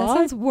my God.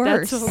 sounds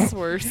worse. That sounds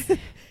worse.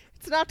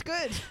 It's not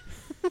good.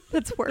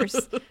 That's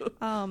worse.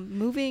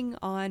 Moving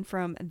on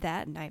from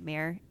that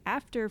nightmare,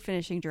 after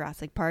finishing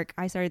Jurassic Park,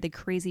 I started the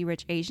Crazy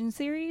Rich Asian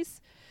series.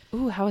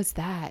 Ooh, how is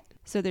that?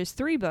 So there's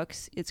 3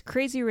 books. It's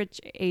Crazy Rich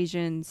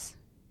Asians,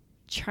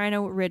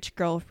 China Rich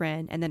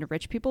Girlfriend, and then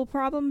Rich People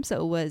Problem.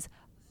 So it was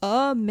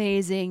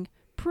amazing,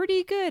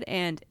 pretty good,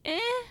 and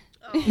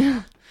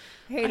Hate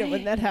it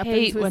when that happens.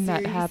 Hate with when that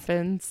series.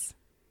 happens.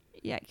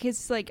 Yeah, because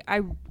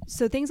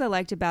so things I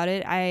liked about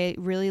it, I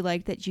really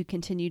liked that you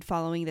continued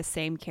following the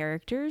same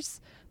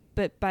characters,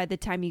 but by the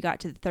time you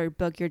got to the 3rd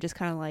book, you're just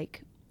kind of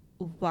like,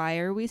 why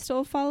are we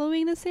still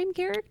following the same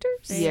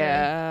characters?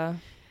 Yeah.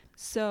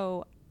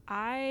 So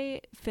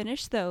I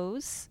finished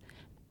those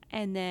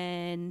and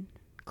then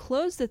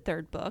closed the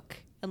 3rd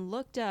book and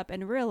looked up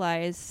and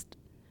realized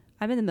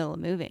I'm in the middle of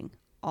moving.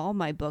 All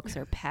my books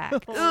are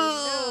packed.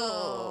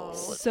 Oh,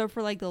 no. So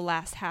for like the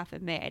last half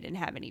of May, I didn't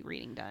have any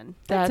reading done.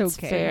 That's That's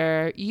okay.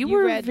 fair. You You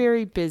were read,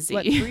 very busy.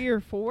 What, 3 or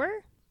 4?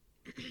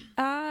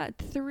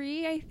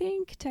 3, I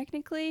think,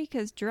 technically,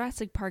 because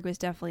Jurassic Park was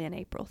definitely an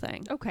April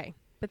thing. Okay.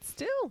 But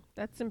still,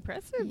 that's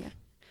impressive. Yeah.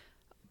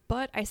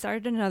 But I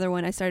started another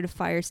one. I started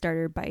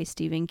Firestarter by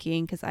Stephen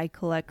King because I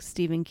collect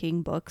Stephen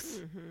King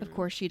books. Mhm. Of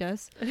course she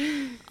does.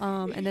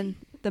 And then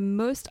the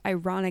most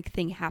ironic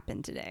thing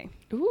happened today.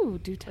 Ooh,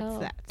 do tell.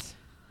 What's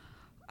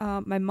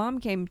that? My mom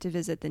came to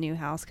visit the new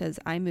house because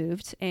I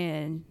moved,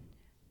 and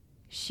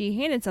she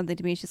handed something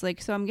to me. She's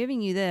like, so I'm giving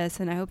you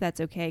this, and I hope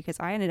that's okay because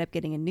I ended up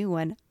getting a new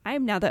one. I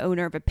am now the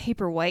owner of a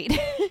Paperwhite.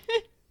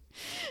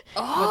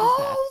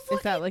 Oh, What is that?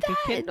 Is that like a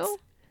Kindle?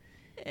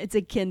 It's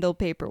a Kindle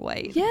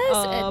Paperwhite. Yes.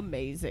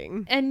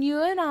 Amazing. And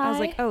you and I was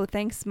like, oh,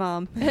 thanks,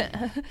 Mom.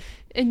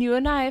 and you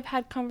and I have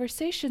had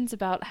conversations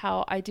about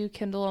how I do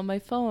Kindle on my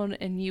phone,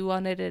 and you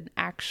wanted an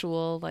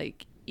actual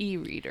like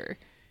e-reader.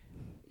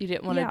 You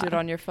didn't want to do it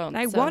on your phone.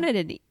 I wanted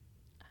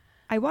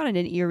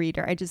an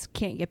e-reader. I just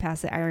can't get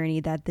past the irony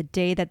that the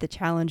day that the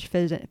challenge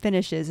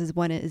finishes is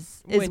when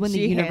the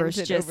universe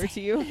just over to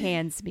you.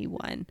 hands me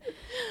one.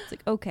 It's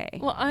like, okay.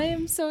 Well, I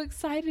am so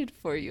excited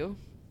for you.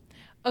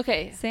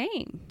 Okay.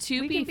 Same.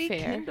 To We be can be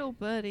fair, Kindle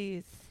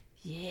buddies.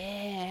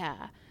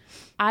 yeah.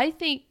 I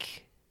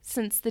think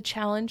since the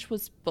challenge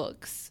was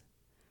books,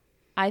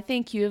 I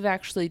think you have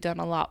actually done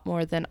a lot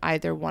more than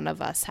either one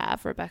of us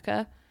have,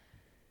 Rebecca,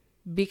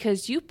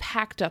 because you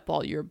packed up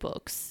all your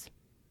books.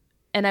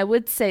 And I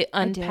would say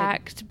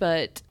unpacked,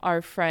 but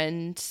our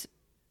friend,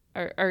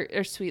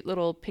 our sweet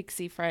little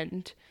pixie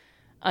friend,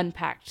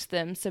 unpacked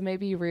them. So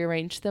maybe you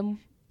rearranged them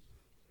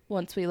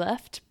once we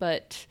left,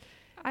 but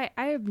I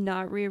have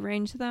not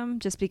rearranged them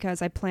just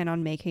because I plan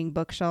on making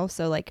bookshelves.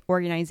 So like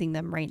organizing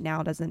them right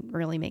now doesn't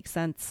really make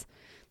sense.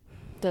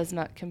 does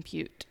not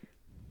compute.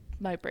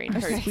 My brain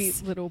Our hurts.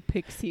 sweet little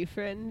pixie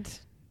friend.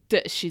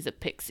 She's a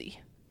pixie.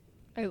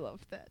 I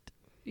love that.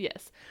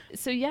 Yes.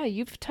 So yeah,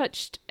 you've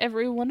touched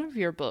every one of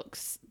your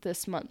books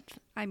this month,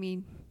 I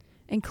mean,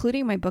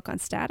 including my book on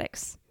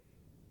statics.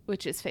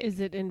 which is fake. Is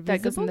it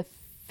That goes in invisible? the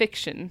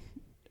fiction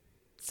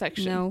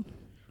section.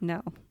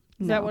 No.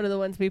 Is that one of the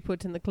ones we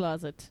put in the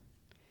closet?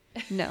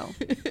 No.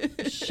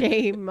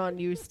 Shame on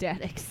you,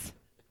 Statics.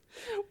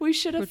 We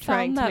should For have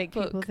trying found to that make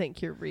people book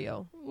think you're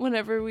real.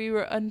 whenever we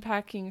were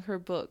unpacking her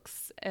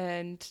books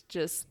and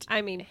just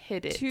I mean,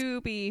 hid it.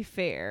 to be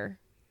fair,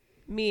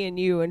 me and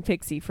you and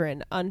Pixie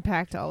Friend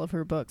unpacked all of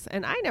her books,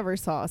 and I never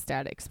saw a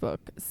Statics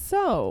book.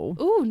 So,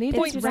 Ooh, neither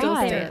point did still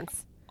I.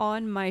 stands.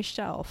 On my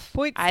shelf.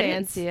 Point I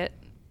didn't stands. see it.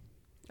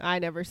 I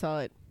never saw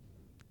it.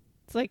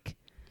 It's like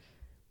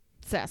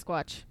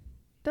Sasquatch.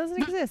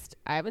 Doesn't exist.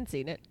 I haven't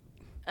seen it.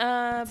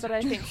 But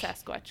I think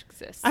Sasquatch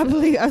exists. I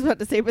believe. I was about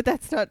to say, but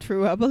that's not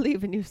true. I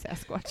believe in you,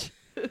 Sasquatch.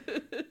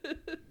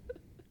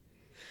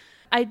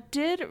 I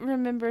did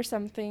remember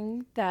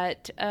something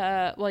that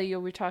while you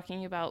were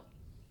talking about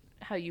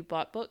how you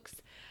bought books,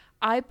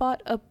 I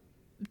bought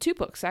two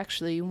books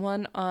actually.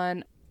 One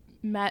on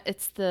Matt.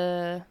 It's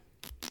the.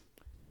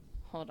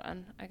 Hold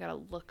on, I gotta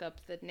look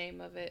up the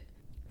name of it.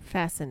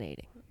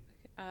 Fascinating.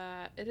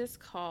 It is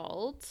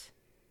called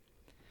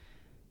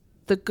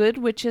The Good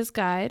Witch's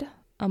Guide,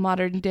 a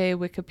modern day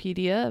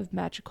Wikipedia of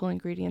magical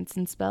ingredients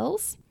and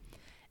spells.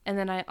 And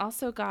then I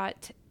also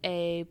got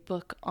a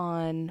book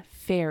on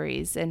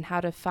fairies and how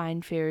to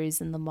find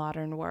fairies in the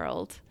modern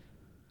world.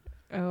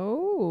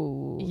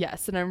 Oh.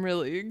 Yes, and I'm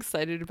really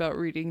excited about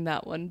reading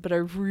that one, but I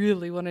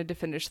really wanted to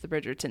finish the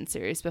Bridgerton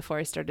series before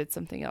I started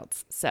something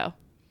else. So,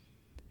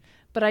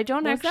 but I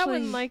don't Was actually. that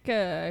one like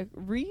a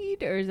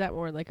read, or is that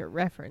more like a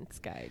reference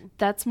guide?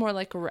 That's more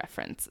like a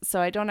reference.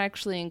 So I don't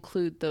actually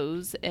include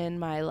those in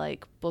my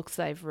like books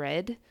I've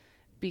read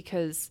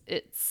because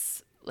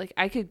it's like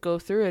I could go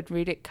through and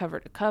read it cover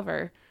to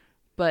cover,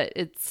 but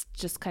it's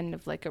just kind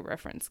of like a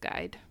reference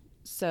guide.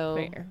 So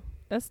Fair.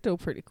 That's still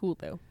pretty cool,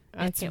 though.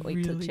 I It's can't wait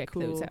really to check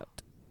those cool.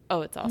 out.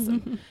 Oh, it's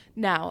awesome.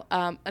 Now,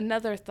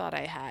 another thought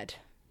I had.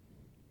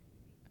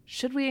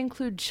 Should we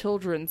include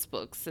children's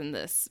books in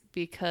this?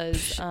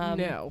 Because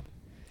No.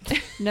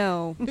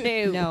 No.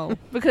 No.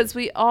 because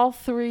we all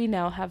three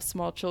now have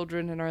small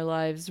children in our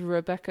lives.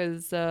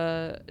 Rebecca's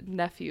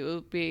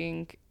nephew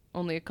being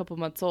only a couple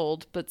months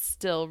old, but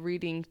still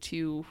reading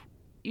to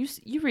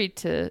you read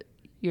to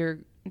your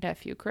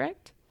nephew,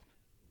 correct?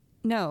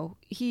 No.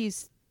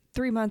 He's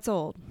 3 months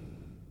old.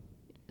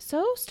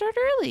 So start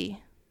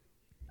early.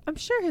 I'm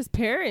sure his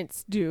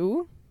parents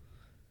do.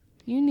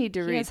 You need to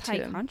He read has to high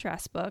him.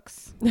 contrast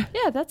books.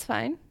 Yeah, that's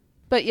fine.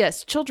 But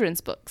yes,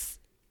 children's books.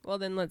 Well,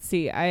 then let's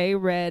see. I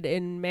read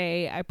in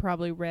May, I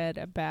probably read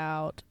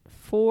about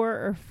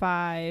 4 or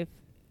 5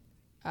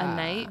 A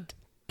night.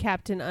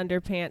 Captain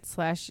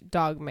Underpants /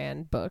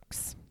 Dogman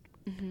books.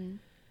 Mm-hmm.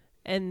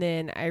 And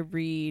then I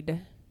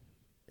read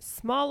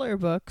smaller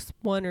books,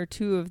 1 or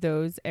 2 of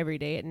those every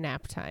day at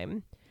nap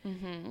time.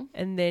 Mm-hmm.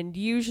 And then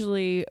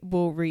usually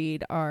we'll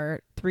read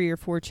our 3 or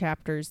 4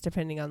 chapters,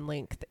 depending on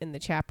length, in the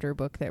chapter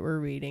book that we're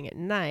reading at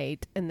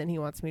night. And then he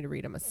wants me to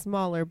read him a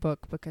smaller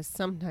book because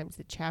sometimes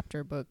the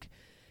chapter book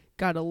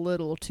got a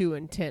little too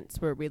intense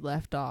where we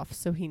left off.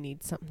 So he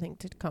needs something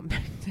to come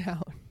back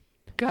down.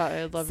 God,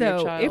 I love So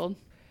your child.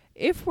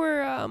 If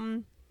we're,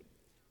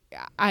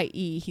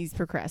 i.e. he's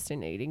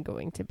procrastinating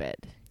going to bed.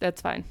 That's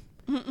fine.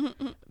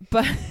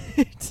 But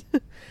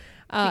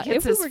He gets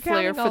if we his were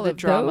flair counting for all the of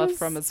drama those,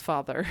 from his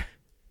father.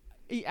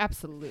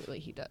 Absolutely,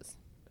 he does.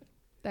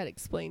 That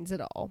explains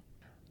it all.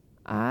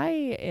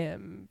 I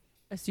am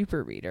a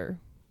super reader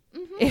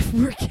if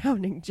we're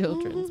counting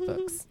children's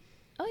books.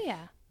 Oh,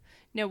 yeah.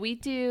 No, we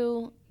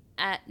do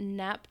at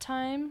nap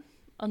time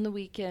on the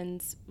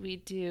weekends, we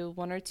do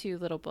 1 or 2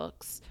 little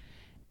books.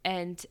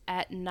 And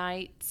at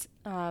night,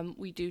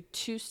 we do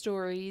 2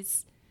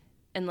 stories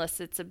unless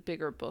it's a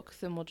bigger book,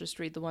 then we'll just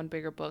read the one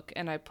bigger book.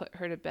 And I put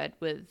her to bed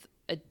with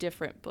a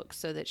different book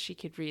so that she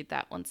could read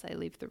that once I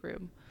leave the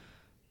room.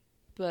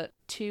 But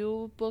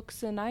 2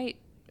 books a night,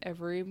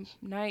 every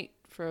night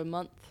for a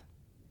month.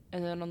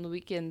 And then on the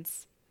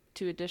weekends,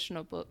 2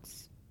 additional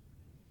books.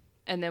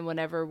 And then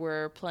whenever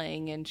we're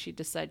playing and she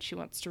decides she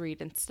wants to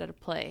read instead of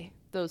play,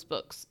 those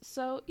books.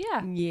 So,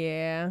 yeah,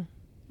 Yeah.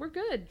 we're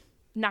good.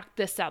 Knock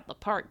this out the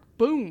park.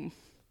 Boom.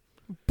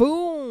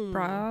 Boom.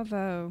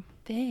 Bravo.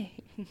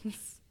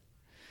 Thanks.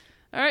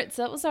 All right,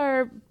 so that was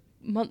our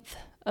month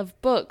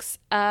of books.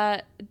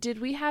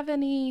 Did we have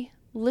any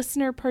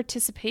listener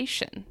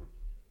participation?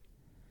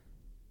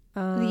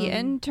 The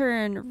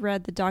intern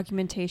read the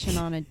documentation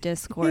on a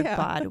Discord Yeah.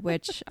 pod,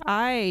 which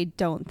I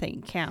don't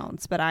think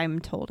counts, but I'm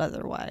told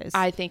otherwise.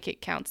 I think it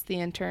counts. The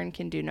intern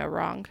can do no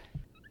wrong.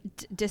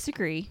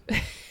 Disagree.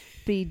 But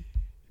he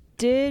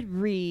did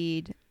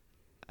read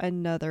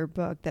another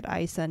book that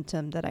I sent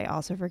him that I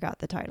also forgot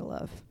the title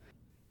of.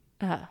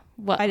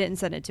 What? I didn't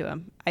send it to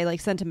him. I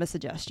sent him a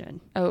suggestion.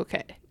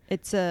 Okay.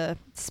 It's a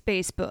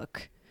space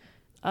book.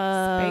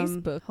 Space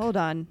book. Hold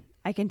on.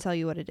 I can tell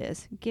you what it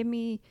is. Let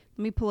me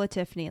pull a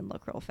Tiffany and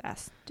look real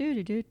fast.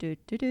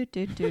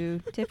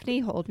 Tiffany,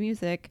 hold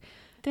music.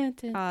 Dun,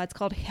 dun. It's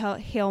called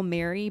Hail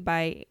Mary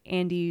by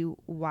Andy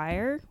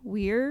Weir.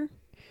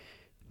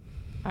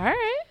 All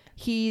right.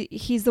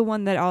 He's the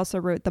one that also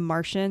wrote The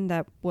Martian.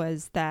 That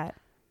was that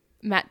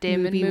Matt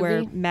Damon movie.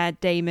 where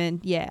Matt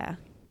Damon. Yeah.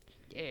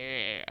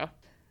 Yeah.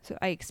 So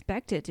I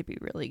expect it to be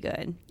really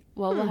good.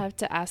 Well, we'll have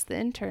to ask the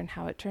intern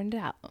how it turned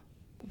out.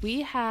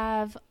 We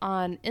have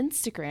on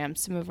Instagram,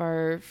 some of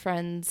our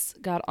friends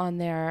got on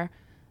there.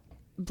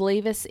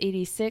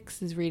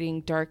 Blavis86 is reading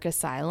Dark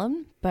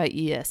Asylum by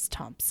E.S.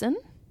 Thompson.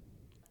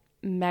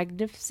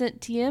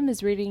 Magnificent TM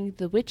is reading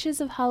The Witches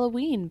of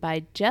Halloween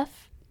by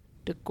Jeff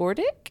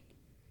DeGordick.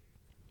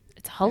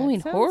 It's a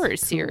Halloween sounds horror cool.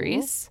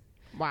 series.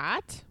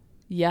 What?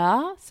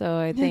 Yeah, so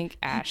I think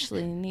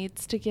Ashley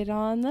needs to get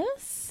on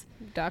this.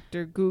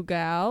 Dr.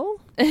 Google.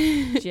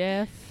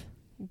 Jeff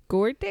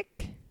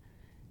Gordick.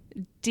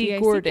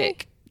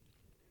 DeGordick.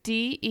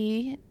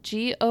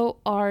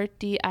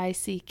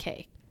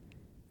 DeGordick.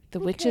 The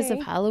Witches of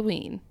Okay.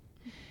 Halloween.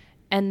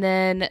 And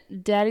then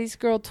Daddy's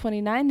Girl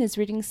 29 is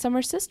reading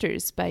Summer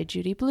Sisters by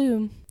Judy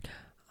Blume.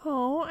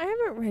 Oh, I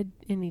haven't read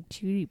any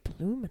Judy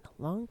Blume in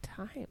a long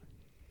time.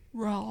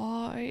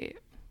 Right.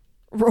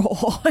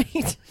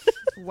 Right.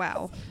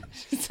 Wow.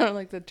 She sounded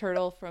like the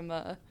turtle from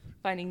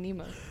Finding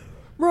Nemo.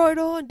 Right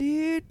on,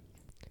 dude.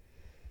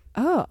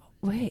 Oh,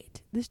 wait.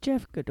 This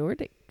Jeff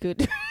Gordick.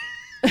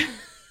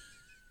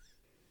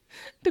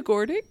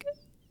 DeGordick?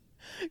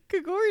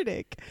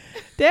 Gordick.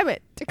 Damn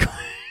it.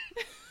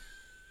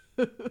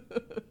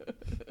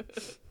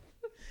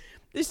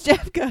 This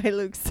Jeff guy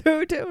looks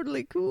so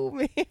totally cool,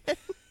 man.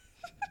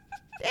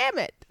 Damn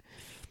it.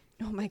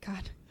 Oh my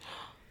God.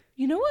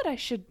 You know what I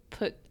should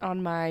put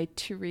on my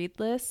to-read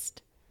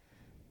list?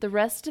 The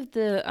rest of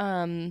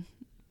the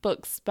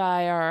books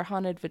by our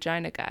Haunted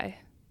Vagina guy.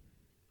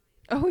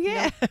 Oh,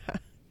 yeah.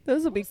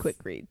 Those will be quick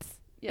reads.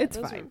 Yeah, It's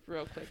those fine. are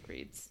real quick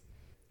reads.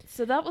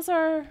 So that was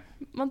our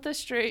month of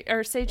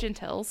Sage and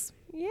Tales.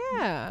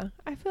 Yeah.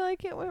 I feel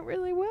like it went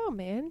really well,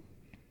 man.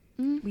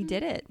 We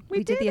did it. We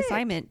We did the did it.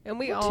 assignment. And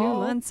we 2 all...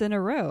 months in a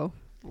row.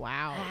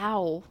 Wow.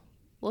 Wow.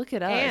 Look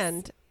at us.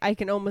 And I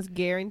can almost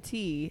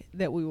guarantee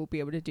that we will be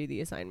able to do the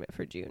assignment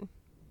for June.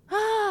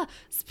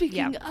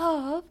 Speaking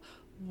of,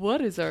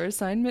 what is our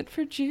assignment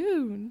for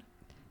June?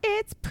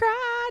 It's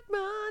Pride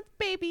Month,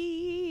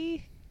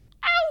 baby.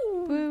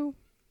 Ow! Woo.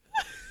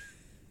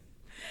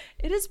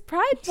 It is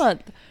Pride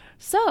Month.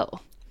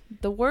 So,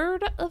 the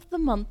word of the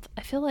month,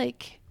 I feel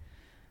like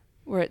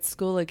we're at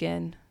school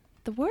again.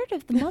 The word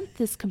of the month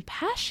is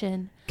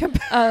compassion.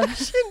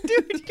 Compassion,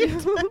 dude.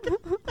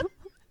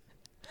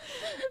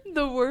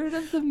 The word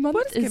of the month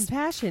What does is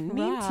compassion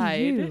mean to pride.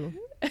 you?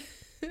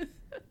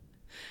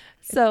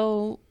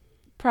 So,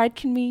 pride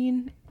can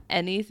mean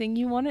anything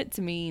you want it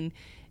to mean.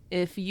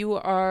 If you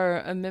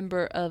are a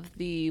member of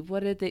the,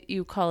 what did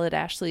you call it,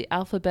 Ashley?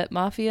 Alphabet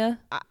Mafia?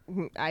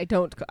 I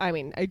do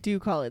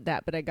call it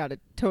that, but I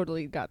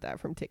totally got that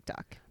from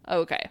TikTok.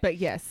 Okay. But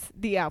yes,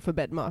 the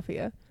Alphabet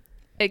Mafia.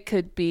 It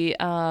could be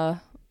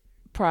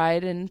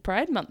Pride in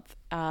Pride Month.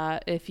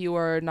 If you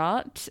are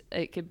not,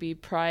 it could be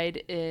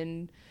Pride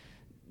in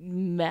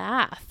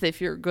math.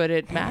 If you're good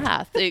at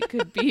math, it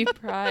could be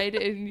Pride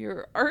in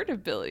your art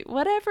ability.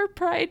 Whatever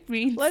pride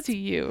means to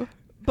you.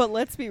 But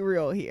let's be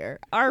real here.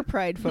 Our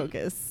Pride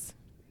focus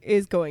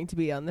is going to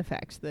be on the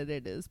fact that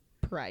it is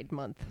Pride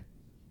Month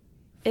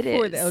It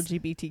for is. the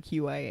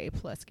LGBTQIA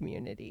plus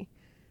community.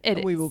 It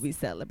And we is. will be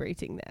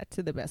celebrating that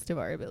to the best of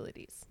our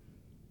abilities.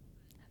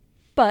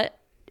 But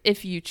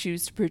if you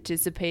choose to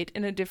participate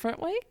in a different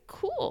way,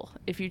 cool.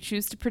 If you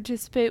choose to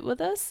participate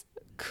with us,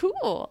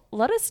 cool.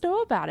 Let us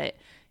know about it.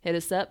 Hit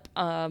us up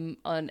on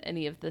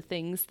any of the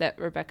things that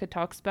Rebecca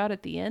talks about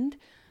at the end.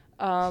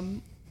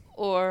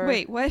 Or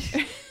Wait, what?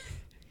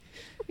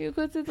 you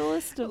go through the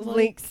list of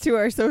Links to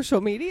our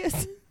social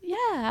medias.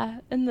 Yeah,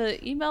 and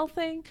the email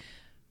thing.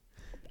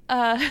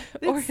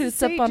 or It's hit us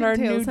Sage up on and our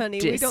Tales, new honey.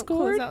 Discord. We don't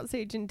close out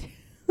Sage and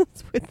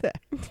Tales with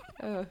that.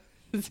 Oh.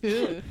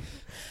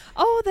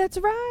 Oh, that's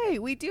right.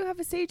 We do have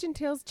a Sage and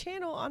Tales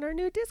channel on our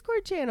new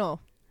Discord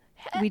channel.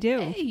 We do.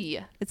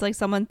 Hey. It's like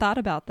someone thought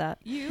about that.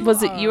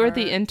 Was it you or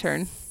the are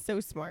intern? So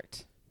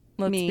smart.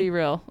 Let's Me. be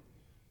real.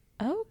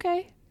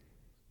 Okay.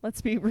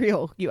 Let's be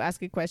real. You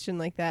ask a question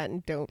like that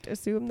and don't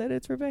assume that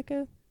it's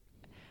Rebecca.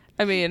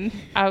 I mean,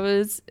 I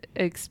was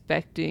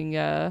expecting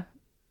it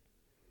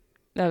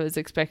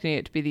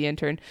to be the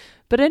intern.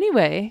 But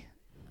anyway,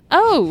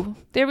 oh,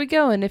 there we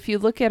go. And if you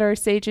look at our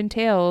Sage and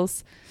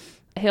Tales,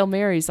 Hail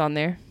Mary's on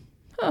there.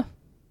 Huh.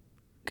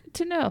 Good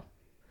to know.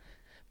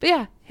 But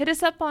yeah, hit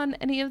us up on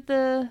any of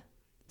the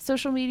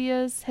social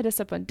medias. Hit us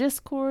up on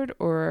Discord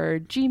or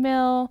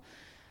Gmail.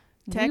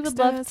 We Text would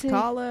love us, to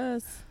call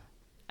us.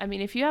 I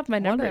mean, if you have my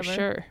number, Whatever.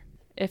 sure.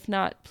 If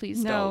not,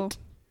 please No. don't.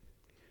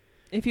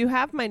 If you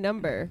have my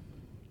number,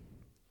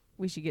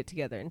 we should get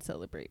together and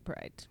celebrate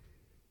Pride.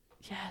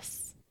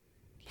 Yes.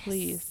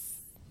 Please.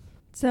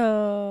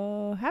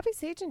 So, happy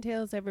Sage and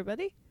Tales,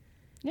 everybody.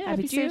 Yeah,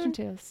 Happy happy Sage June. and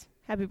Tales.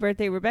 Happy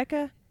birthday,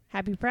 Rebecca.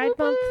 Happy Pride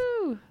Month.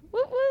 Woo-woo!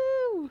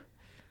 Woo-woo!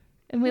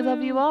 And we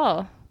love you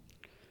all.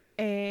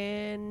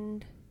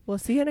 And we'll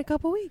see you in a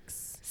couple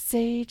weeks.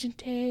 Sage and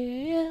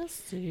Tales.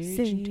 Sage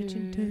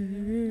and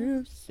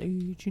Tales.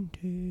 Sage and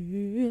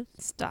Tales.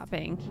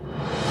 Stopping.